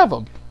already have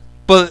him.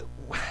 But,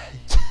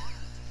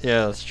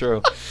 yeah, that's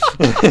true.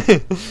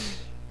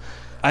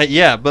 I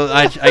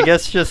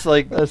guess just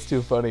like... That's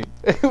too funny.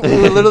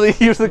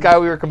 He was the guy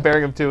we were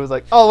comparing him to. It was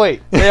like, oh,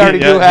 wait, they already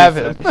do have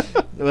him.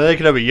 Well, they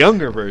could have a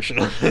younger version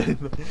of it.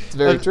 It's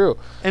very true.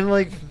 And,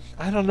 like,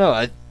 I don't know.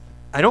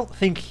 I don't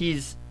think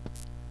he's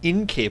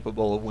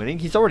incapable of winning.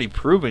 He's already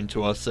proven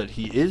to us that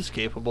he is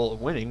capable of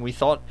winning.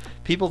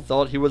 People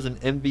thought he was an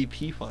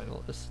MVP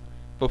finalist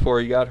before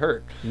he got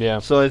hurt. Yeah.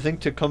 So I think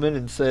to come in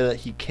and say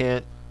that he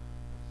can't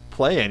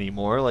play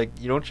anymore, like,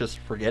 you don't just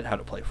forget how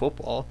to play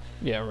football.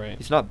 Yeah, right.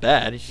 He's not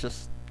bad.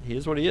 He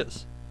is what he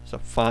is. He's a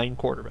fine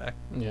quarterback.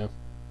 Yeah.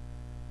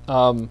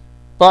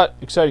 But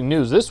exciting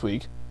news this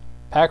week: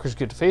 Packers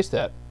get to face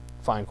that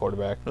fine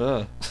quarterback.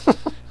 And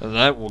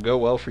that will go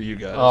well for you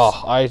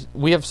guys.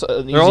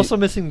 They're also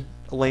missing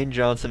Lane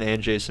Johnson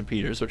and Jason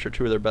Peters, which are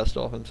two of their best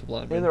offensive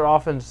linemen. And their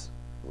offense,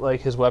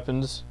 like his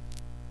weapons,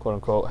 quote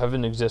unquote,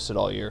 haven't existed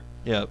all year.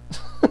 Yeah.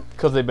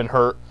 Because they've been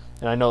hurt,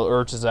 and I know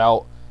Ertz is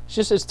out.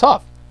 It's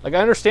tough. Like, I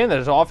understand that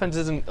his offense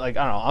isn't, like,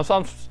 I don't know.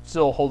 I'm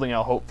still holding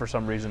out hope for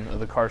some reason of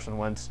the Carson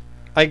Wentz.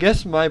 I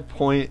guess my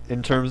point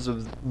in terms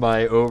of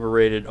my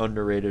overrated,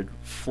 underrated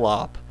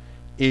flop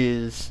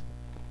is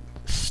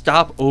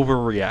stop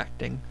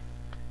overreacting.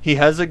 He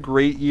has a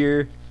great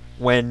year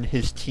when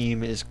his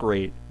team is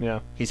great. Yeah.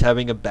 He's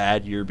having a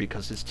bad year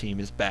because his team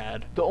is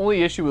bad. The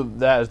only issue with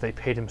that is they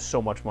paid him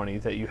so much money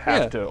that you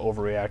have to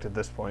overreact at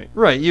this point.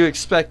 Right. You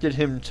expected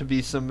him to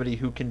be somebody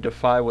who can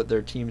defy what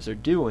their teams are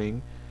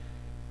doing.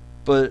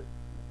 But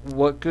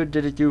what good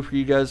did it do for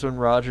you guys when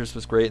Rodgers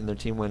was great and their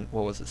team went,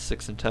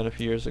 6-10 a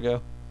few years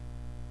ago?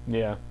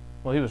 Yeah.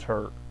 Well, he was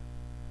hurt.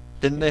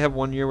 Didn't they have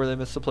 1 year where they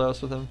missed the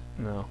playoffs with him?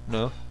 No.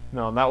 No?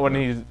 No, not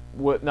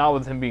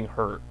with him being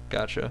hurt.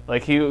 Gotcha.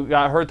 Like, he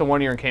got hurt the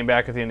 1 year and came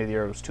back at the end of the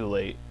year. It was too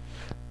late.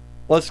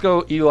 Let's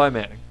go Eli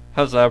Manning.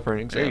 How's that for an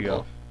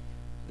example?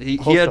 There you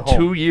go. He had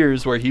 2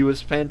 years where he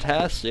was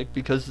fantastic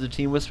because the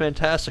team was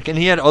fantastic. And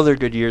he had other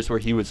good years where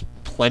he was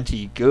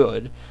plenty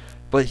good.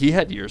 But he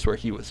had years where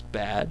he was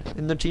bad,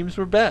 and the teams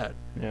were bad.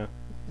 Yeah.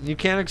 You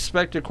can't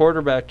expect a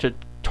quarterback to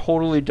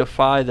totally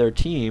defy their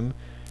team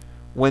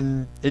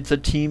when it's a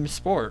team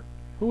sport.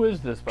 Who is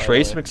this, by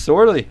Trace the way?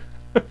 McSorley.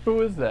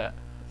 Who is that?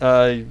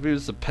 He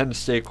was the Penn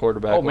State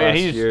quarterback last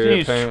year.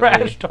 He's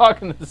trash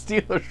talking to the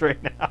Steelers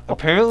right now.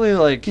 Apparently,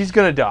 like... He's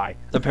going to die.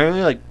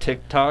 Apparently, like,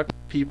 TikTok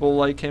people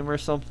like him or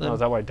something. Oh, is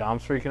that why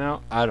Dom's freaking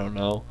out? I don't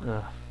know.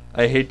 Ugh.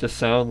 I hate to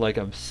sound like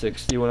I'm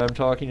 60 when I'm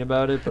talking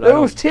about it, but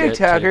Those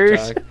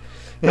TikTokers.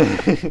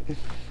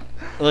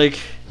 Like,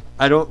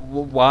 I don't...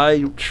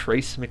 Why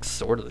Trace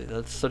McSorley?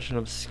 That's such an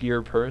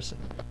obscure person.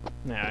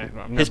 Yeah,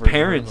 his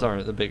parents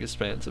aren't the biggest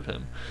fans of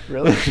him.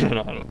 Really? I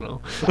don't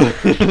know.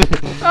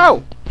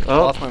 Oh,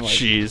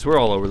 jeez, we're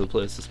all over the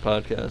place this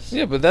podcast.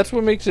 Yeah, but that's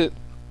what makes it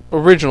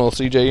original,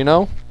 CJ. You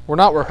know, We're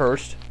not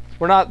rehearsed.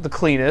 We're not the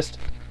cleanest,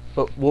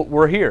 but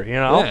we're here, you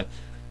know?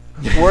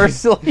 Yeah. We're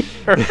still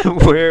here.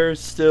 We're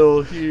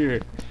still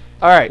here.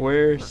 All right.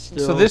 We're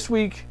still... So this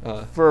week,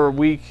 for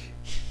week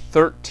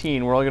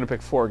 13, we're only going to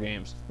pick 4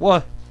 games.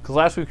 What? Because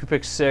last week we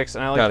picked 6,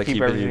 and I like to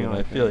keep everything on.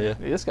 I feel you.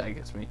 This guy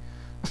gets me.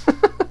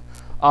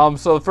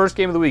 So the first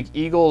game of the week,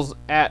 Eagles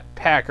at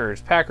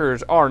Packers.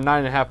 Packers are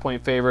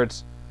 9.5-point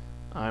favorites.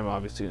 I'm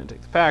obviously going to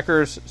take the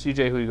Packers.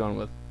 CJ, who are you going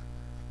with?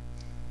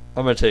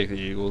 I'm going to take the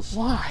Eagles.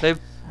 Why?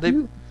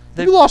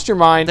 You lost your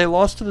mind. They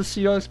lost to the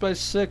Seahawks by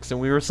 6, and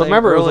we were saying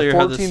remember, earlier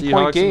how the 14-point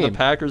Seahawks game. and the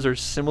Packers are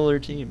similar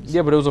teams.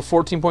 Yeah, but it was a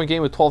 14-point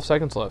game with 12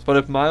 seconds left. But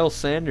if Miles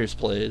Sanders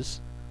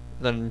plays,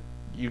 then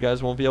you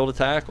guys won't be able to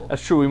tackle.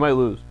 That's true. We might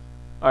lose.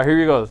 All right, here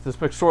you go. This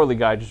McSorley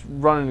guy just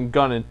running and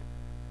gunning.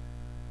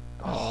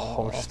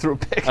 Oh, just threw a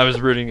pick. I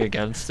was rooting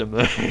against him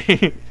there.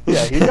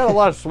 Yeah, he's got a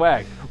lot of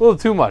swag. A little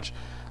too much.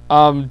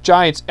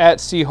 Giants at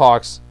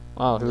Seahawks.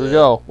 Wow, here we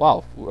go.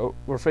 Wow,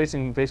 we're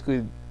facing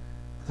basically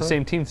the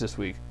same teams this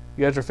week.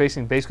 You guys are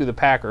facing basically the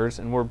Packers,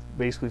 and we're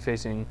basically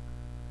facing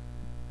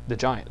the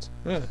Giants.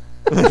 Yeah.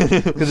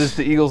 Because it's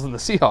the Eagles and the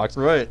Seahawks.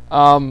 Right.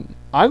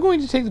 I'm going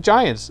to take the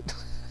Giants.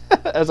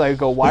 As I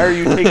go, why are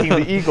you taking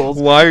the Eagles?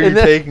 Why are you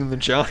taking the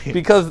Giants?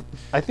 Because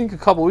I think a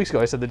couple weeks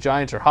ago I said the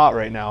Giants are hot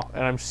right now,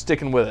 and I'm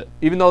sticking with it.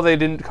 Even though they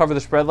didn't cover the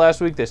spread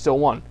last week, they still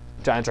won.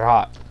 Giants are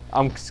hot.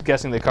 I'm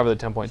guessing they cover the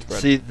 10-point spread.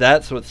 See,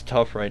 that's what's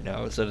tough right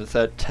now, is that it's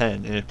at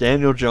 10. And if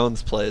Daniel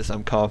Jones plays,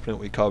 I'm confident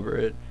we cover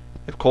it.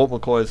 If Colt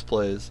McCoy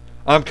plays,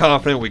 I'm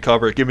confident we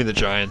cover it. Give me the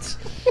Giants.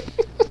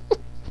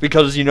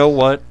 Because you know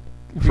what?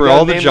 For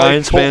all the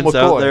Giants fans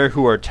out there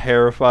who are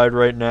terrified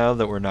right now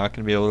that we're not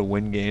going to be able to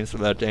win games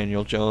without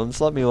Daniel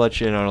Jones, let me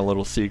let you in on a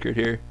little secret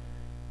here.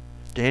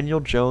 Daniel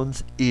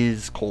Jones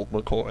is Colt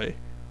McCoy.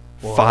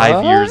 What?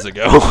 5 years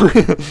ago.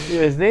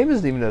 Yeah, his name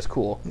isn't even as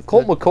cool.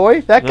 Colt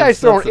McCoy? That guy's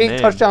throwing 8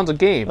 touchdowns a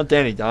game. Not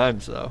Danny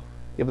Dimes, though.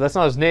 Yeah, but that's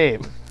not his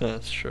name.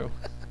 That's true.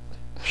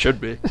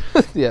 Should be.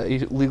 Yeah, you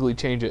should legally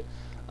change it.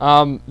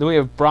 Then we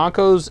have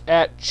Broncos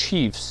at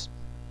Chiefs.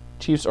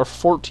 Chiefs are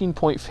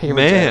 14-point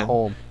favorites at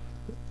home.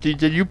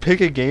 Did you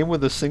pick a game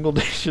with a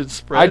single-digit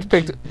spread? I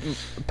picked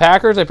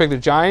Packers, I picked the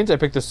Giants, I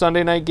picked the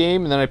Sunday night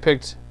game, and then I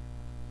picked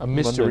a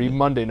mystery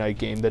Monday night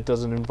game that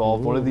doesn't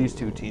involve one of these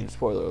two teams.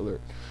 Spoiler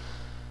alert.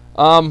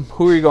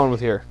 Who are you going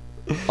with here?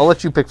 I'll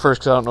let you pick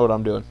first because I don't know what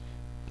I'm doing.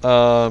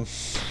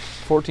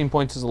 14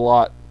 points is a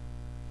lot.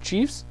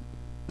 Chiefs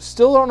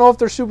still don't know if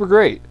they're super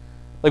great.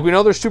 Like, we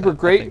know they're super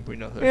great. I think we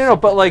know they're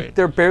but like great.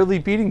 they're barely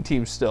beating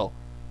teams still.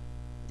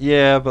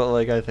 Yeah, but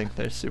like I think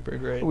they're super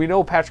great. We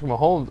know Patrick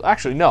Mahomes.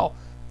 Actually, no.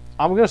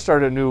 I'm gonna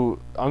start I'm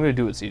gonna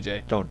do it,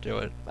 CJ. Don't do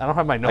it. I don't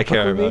have my notebook I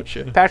care with me. about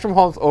you. Patrick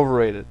Mahomes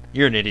overrated.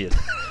 You're an idiot.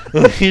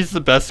 He's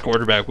the best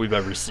quarterback we've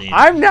ever seen.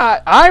 I'm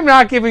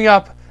not giving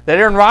up that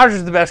Aaron Rodgers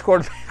is the best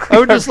quarterback. I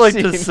would just like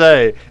to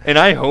say, and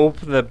I hope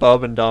that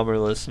Bob and Dom are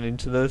listening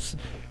to this.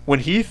 When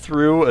he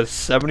threw a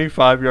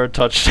 75-yard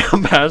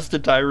touchdown pass to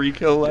Tyreek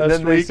Hill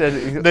last week,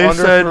 they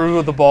said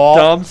with the ball.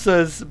 Dom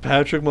says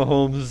Patrick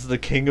Mahomes is the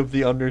king of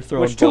the underthrown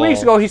ball. Which 2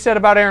 weeks ago he said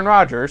about Aaron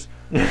Rodgers.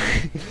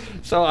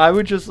 So I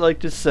would just like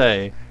to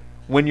say,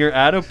 when you're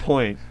at a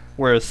point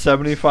where a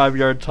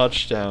 75-yard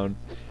touchdown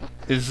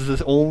is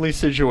the only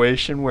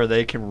situation where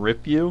they can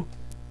rip you,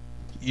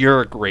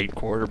 you're a great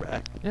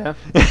quarterback. Yeah.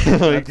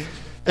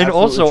 And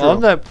also, true.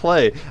 on that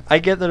play, I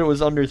get that it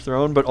was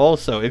underthrown, but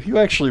also, if you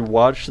actually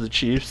watch the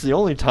Chiefs, the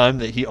only time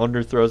that he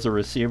underthrows a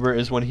receiver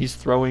is when he's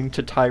throwing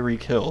to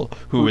Tyreek Hill,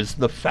 who is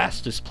the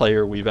fastest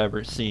player we've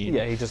ever seen.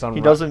 Yeah, he doesn't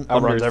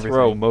underthrow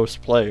everything.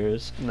 most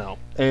players. No.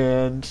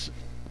 And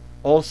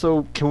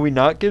also, can we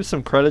not give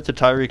some credit to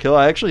Tyreek Hill?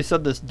 I actually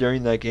said this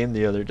during that game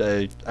the other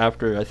day,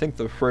 after, I think,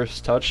 the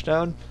first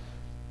touchdown.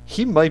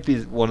 He might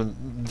be one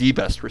of the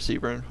best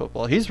receiver in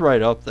football. He's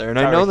right up there. And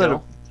I know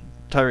that...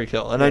 Tyreek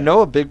Hill. And I know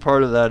a big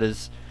part of that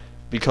is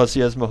because he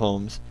has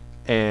Mahomes,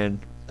 and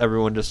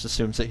everyone just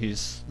assumes that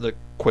he's the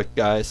quick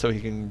guy so he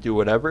can do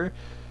whatever.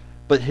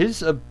 But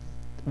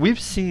we've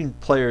seen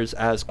players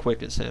as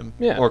quick as him,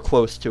 or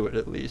close to it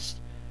at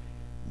least.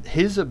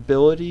 His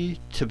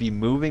ability to be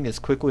moving as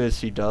quickly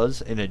as he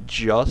does and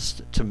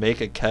adjust to make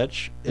a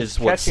catch is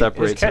what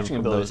separates him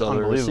from those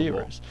other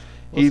receivers.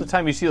 Most of the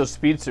time you see those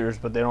speedsters,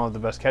 but they don't have the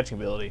best catching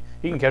ability.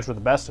 He can catch with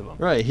the best of them.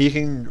 Right.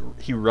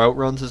 He route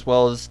runs as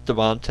well as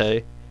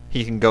Devontae.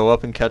 He can go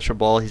up and catch a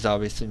ball. He's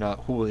obviously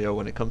not Julio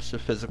when it comes to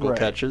physical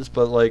catches,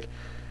 but like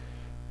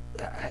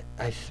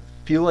I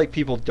feel like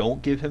people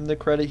don't give him the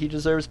credit he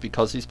deserves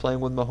because he's playing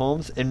with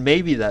Mahomes, and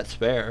maybe that's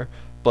fair,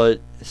 but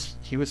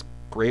he was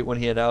great when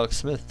he had Alex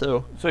Smith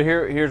too. So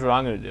here's what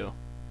I'm going to do.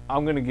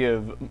 I'm going to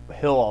give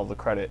Hill all the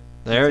credit.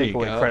 There you go.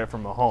 Credit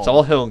from Mahomes. It's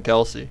all Hill and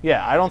Kelsey.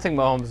 Yeah, I don't think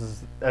Mahomes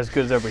is as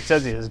good as everybody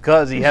says he is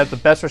because he has the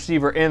best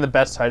receiver and the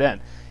best tight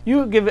end.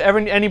 You give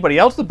anybody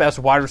else the best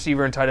wide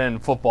receiver and tight end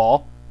in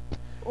football,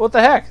 what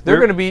the heck? They're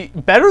going to be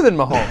better than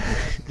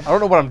Mahomes. I don't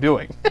know what I'm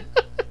doing.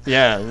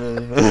 Yeah.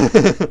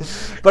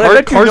 But I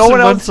bet you no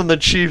one else Wentz on the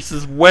Chiefs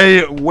is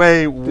way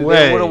they would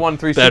have won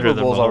 3 better Super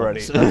than Bowls Mahomes.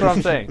 already. That's what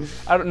I'm saying.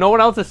 No one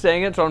else is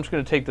saying it, so I'm just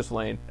going to take this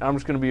lane. I'm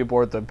just going to be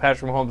aboard the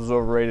Patrick Mahomes is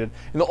overrated.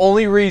 And the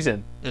only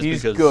reason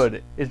he's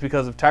good is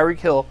because of Tyreek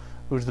Hill,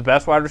 who's the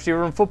best wide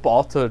receiver in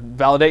football, to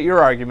validate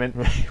your argument,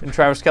 and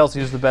Travis Kelce,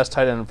 who's the best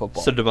tight end in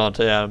football. So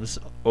Devontae Adams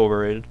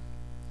overrated.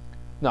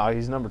 No,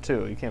 he's number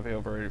 2. He can't be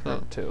overrated for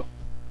number 2.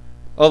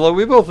 Although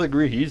we both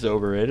agree he's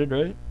overrated,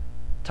 right?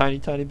 Tiny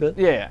bit.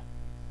 Yeah.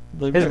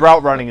 Like, His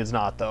route running is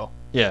not, though.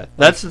 Yeah,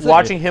 that's the thing.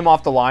 Watching him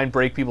off the line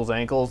break people's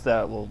ankles,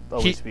 that will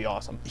always be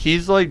awesome.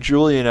 He's like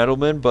Julian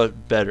Edelman,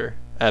 but better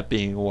at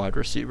being a wide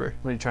receiver.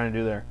 What are you trying to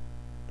do there?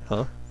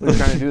 Huh? What are you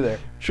trying to do there?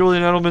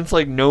 Julian Edelman's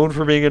like known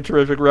for being a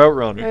terrific route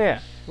runner.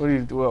 Yeah. What do you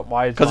do?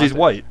 Why? Because he's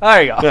white.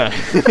 There you go. Yeah.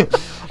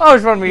 I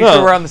was trying to make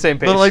sure we're on the same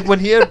page. But like when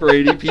he had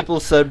Brady, people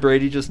said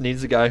Brady just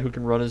needs a guy who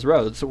can run his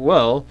routes.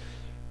 Well,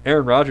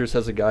 Aaron Rodgers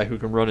has a guy who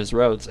can run his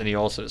routes, and he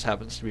also just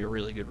happens to be a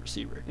really good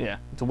receiver. Yeah,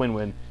 it's a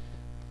win-win.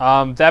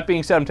 That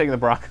being said, I'm taking the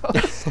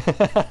Broncos.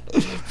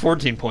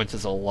 14 points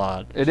is a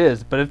lot. It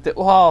is, but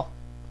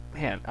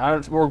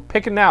we're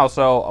picking now,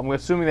 so I'm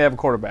assuming they have a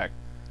quarterback.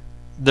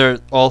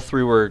 All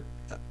 3 were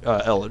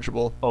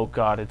eligible. Oh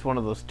God, it's one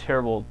of those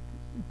terrible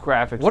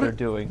graphics they're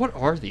doing. What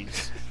are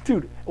these?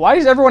 Dude, why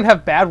does everyone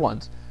have bad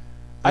ones?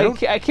 I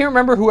can't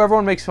remember who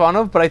everyone makes fun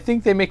of, but I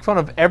think they make fun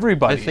of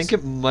everybody. I think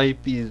it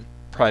might be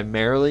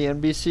primarily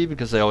NBC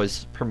because they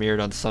always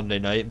premiered on Sunday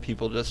night and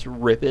people just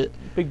rip it.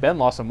 Big Ben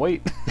lost some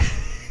weight.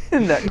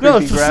 No,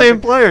 it's the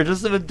same player,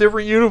 just in a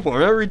different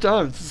uniform every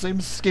time. It's the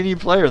same skinny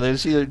player. They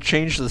just either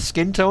change the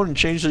skin tone and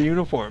change the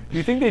uniform. Do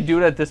you think they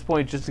do it at this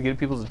point just to get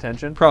people's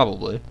attention?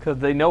 Probably. Because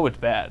they know it's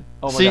bad.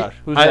 Oh my gosh,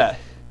 who's that?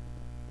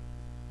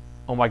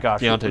 Oh my gosh,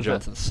 Deontay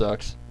Johnson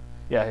sucks.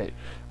 Yeah,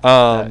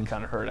 that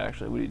kind of hurt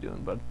actually. What are you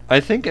doing, bud? I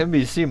think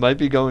NBC might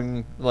be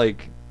going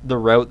like the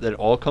route that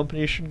all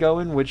companies should go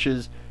in, which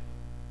is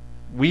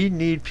we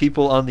need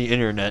people on the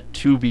internet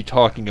to be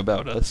talking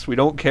about us. We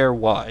don't care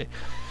why.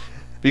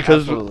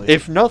 Because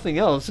if nothing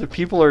else, if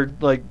people are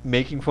like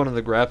making fun of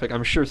the graphic,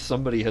 I'm sure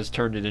somebody has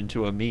turned it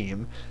into a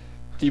meme.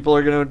 People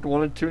are going to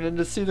want to tune in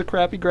to see the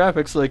crappy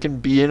graphics so they can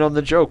be in on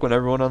the joke when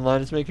everyone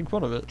online is making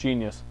fun of it.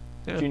 Genius.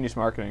 Yeah. Genius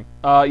marketing.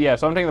 So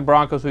I'm taking the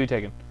Broncos. Who are you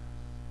taking?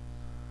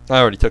 I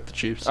already took the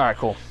Chiefs. All right,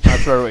 cool.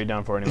 That's what I wrote you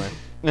down for anyway.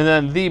 And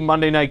then the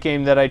Monday night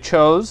game that I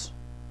chose,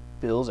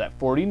 Bills at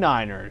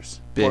 49ers.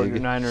 Big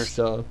 49ers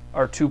stuff.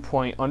 are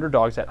 2-point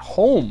underdogs at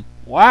home.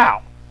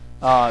 Wow.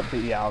 But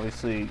yeah,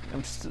 obviously,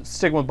 I'm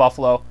sticking with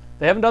Buffalo.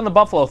 They haven't done the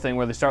Buffalo thing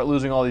where they start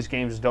losing all these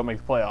games and don't make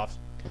the playoffs.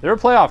 They're a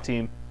playoff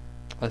team.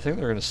 I think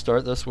they're going to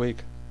start this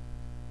week.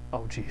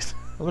 Oh, jeez.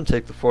 I'm going to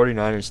take the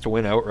 49ers to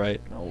win outright.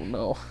 Oh,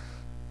 no.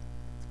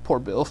 Poor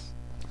Bills.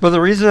 But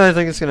the reason I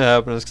think it's going to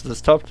happen is because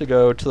it's tough to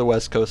go to the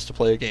West Coast to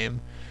play a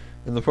game.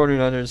 And the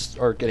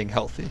 49ers are getting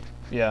healthy.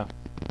 Yeah.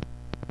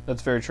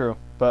 That's very true.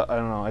 But I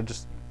don't know.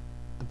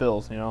 The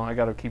Bills, I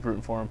got to keep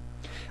rooting for them.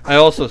 I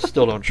also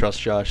still don't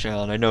trust Josh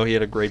Allen. I know he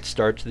had a great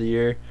start to the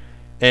year.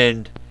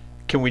 And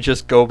can we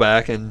just go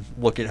back and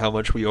look at how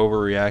much we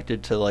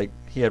overreacted to,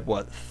 he had,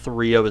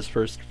 3 of his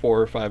first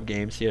 4 or 5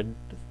 games. He had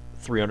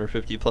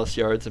 350-plus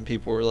yards, and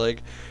people were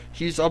like,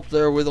 he's up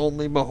there with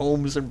only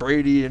Mahomes and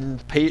Brady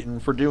and Peyton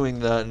for doing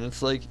that. And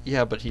it's like,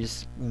 yeah, but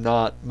he's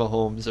not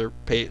Mahomes or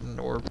Peyton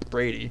or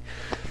Brady.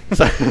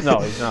 So, no,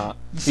 he's not.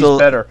 He's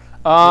better.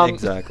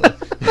 Exactly.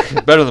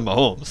 Better than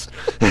Mahomes.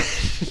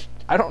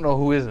 I don't know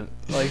who isn't.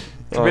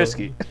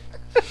 Trubisky.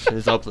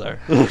 He's up there.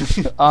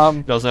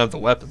 Doesn't have the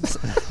weapons.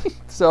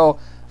 So,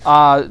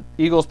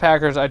 Eagles,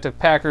 Packers. I took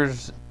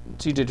Packers.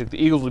 CJ took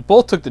the Eagles. We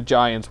both took the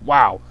Giants.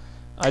 Wow.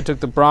 I took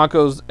the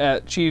Broncos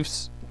at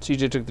Chiefs.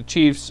 CJ took the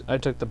Chiefs. I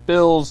took the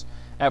Bills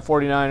at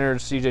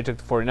 49ers. CJ took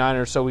the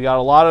 49ers. So we got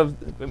a lot of...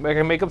 I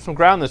can make up some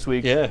ground this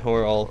week. Yeah,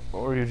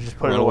 or you just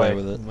put it away.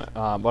 With it.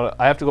 But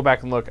I have to go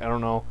back and look. I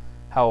don't know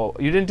how...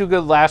 You didn't do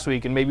good last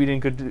week, and maybe you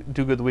didn't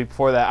do good the week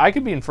before that. I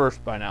could be in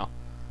first by now.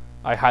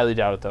 I highly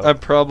doubt it, though. I'm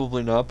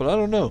probably not, but I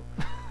don't know.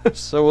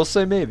 So we'll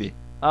say maybe.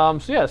 So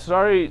yeah,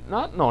 sorry.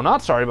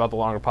 Not sorry about the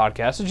longer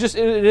podcast. It's just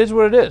it is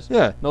what it is.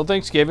 Yeah. No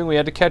Thanksgiving. We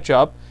had to catch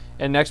up,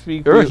 and next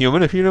week you're a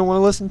human. If you didn't want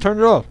to listen, turn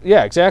it off.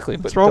 Yeah, exactly.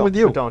 What's wrong with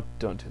you? Don't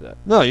do that.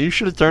 No, you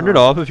should have turned it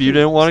off if you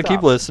didn't want to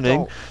keep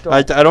listening.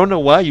 Don't. I don't know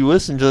why you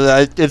listened to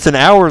that. It's an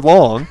hour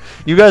long.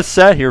 You guys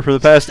sat here for the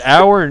past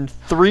hour and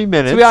 3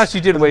 minutes. To be honest, you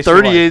did waste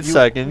 38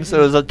 seconds. It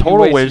was a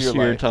total waste of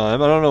your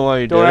time. I don't know why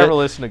you did it. Don't ever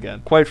listen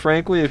again. Quite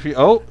frankly, if you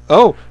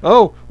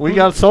we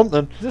got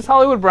something. Is this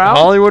Hollywood Brown?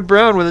 Hollywood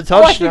Brown with a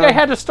touchdown. I think I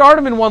had to start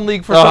him in one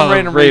league for some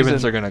random reason.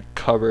 Ravens are gonna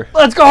cover.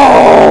 Let's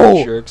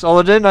go! Jerks.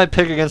 Although didn't I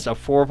pick against a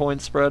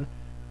 4-point spread?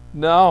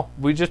 No,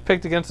 we just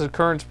picked against the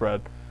current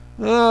spread.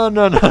 No.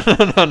 No, because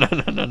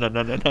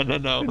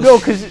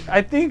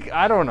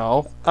I don't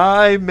know.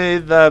 I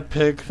made that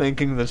pick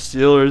thinking the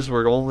Steelers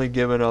were only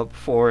giving up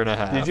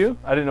 4.5. Did you?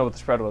 I didn't know what the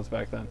spread was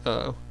back then.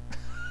 Oh.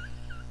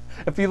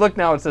 If you look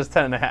now, it says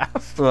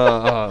 10.5.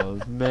 Oh,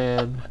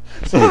 man.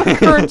 So the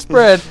current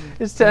spread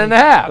is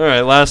 10.5. All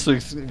right, last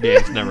week's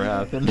games never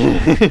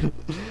happened.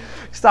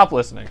 Stop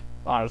listening.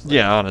 honestly.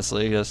 Yeah,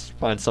 honestly, just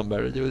find something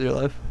better to do with your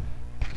life.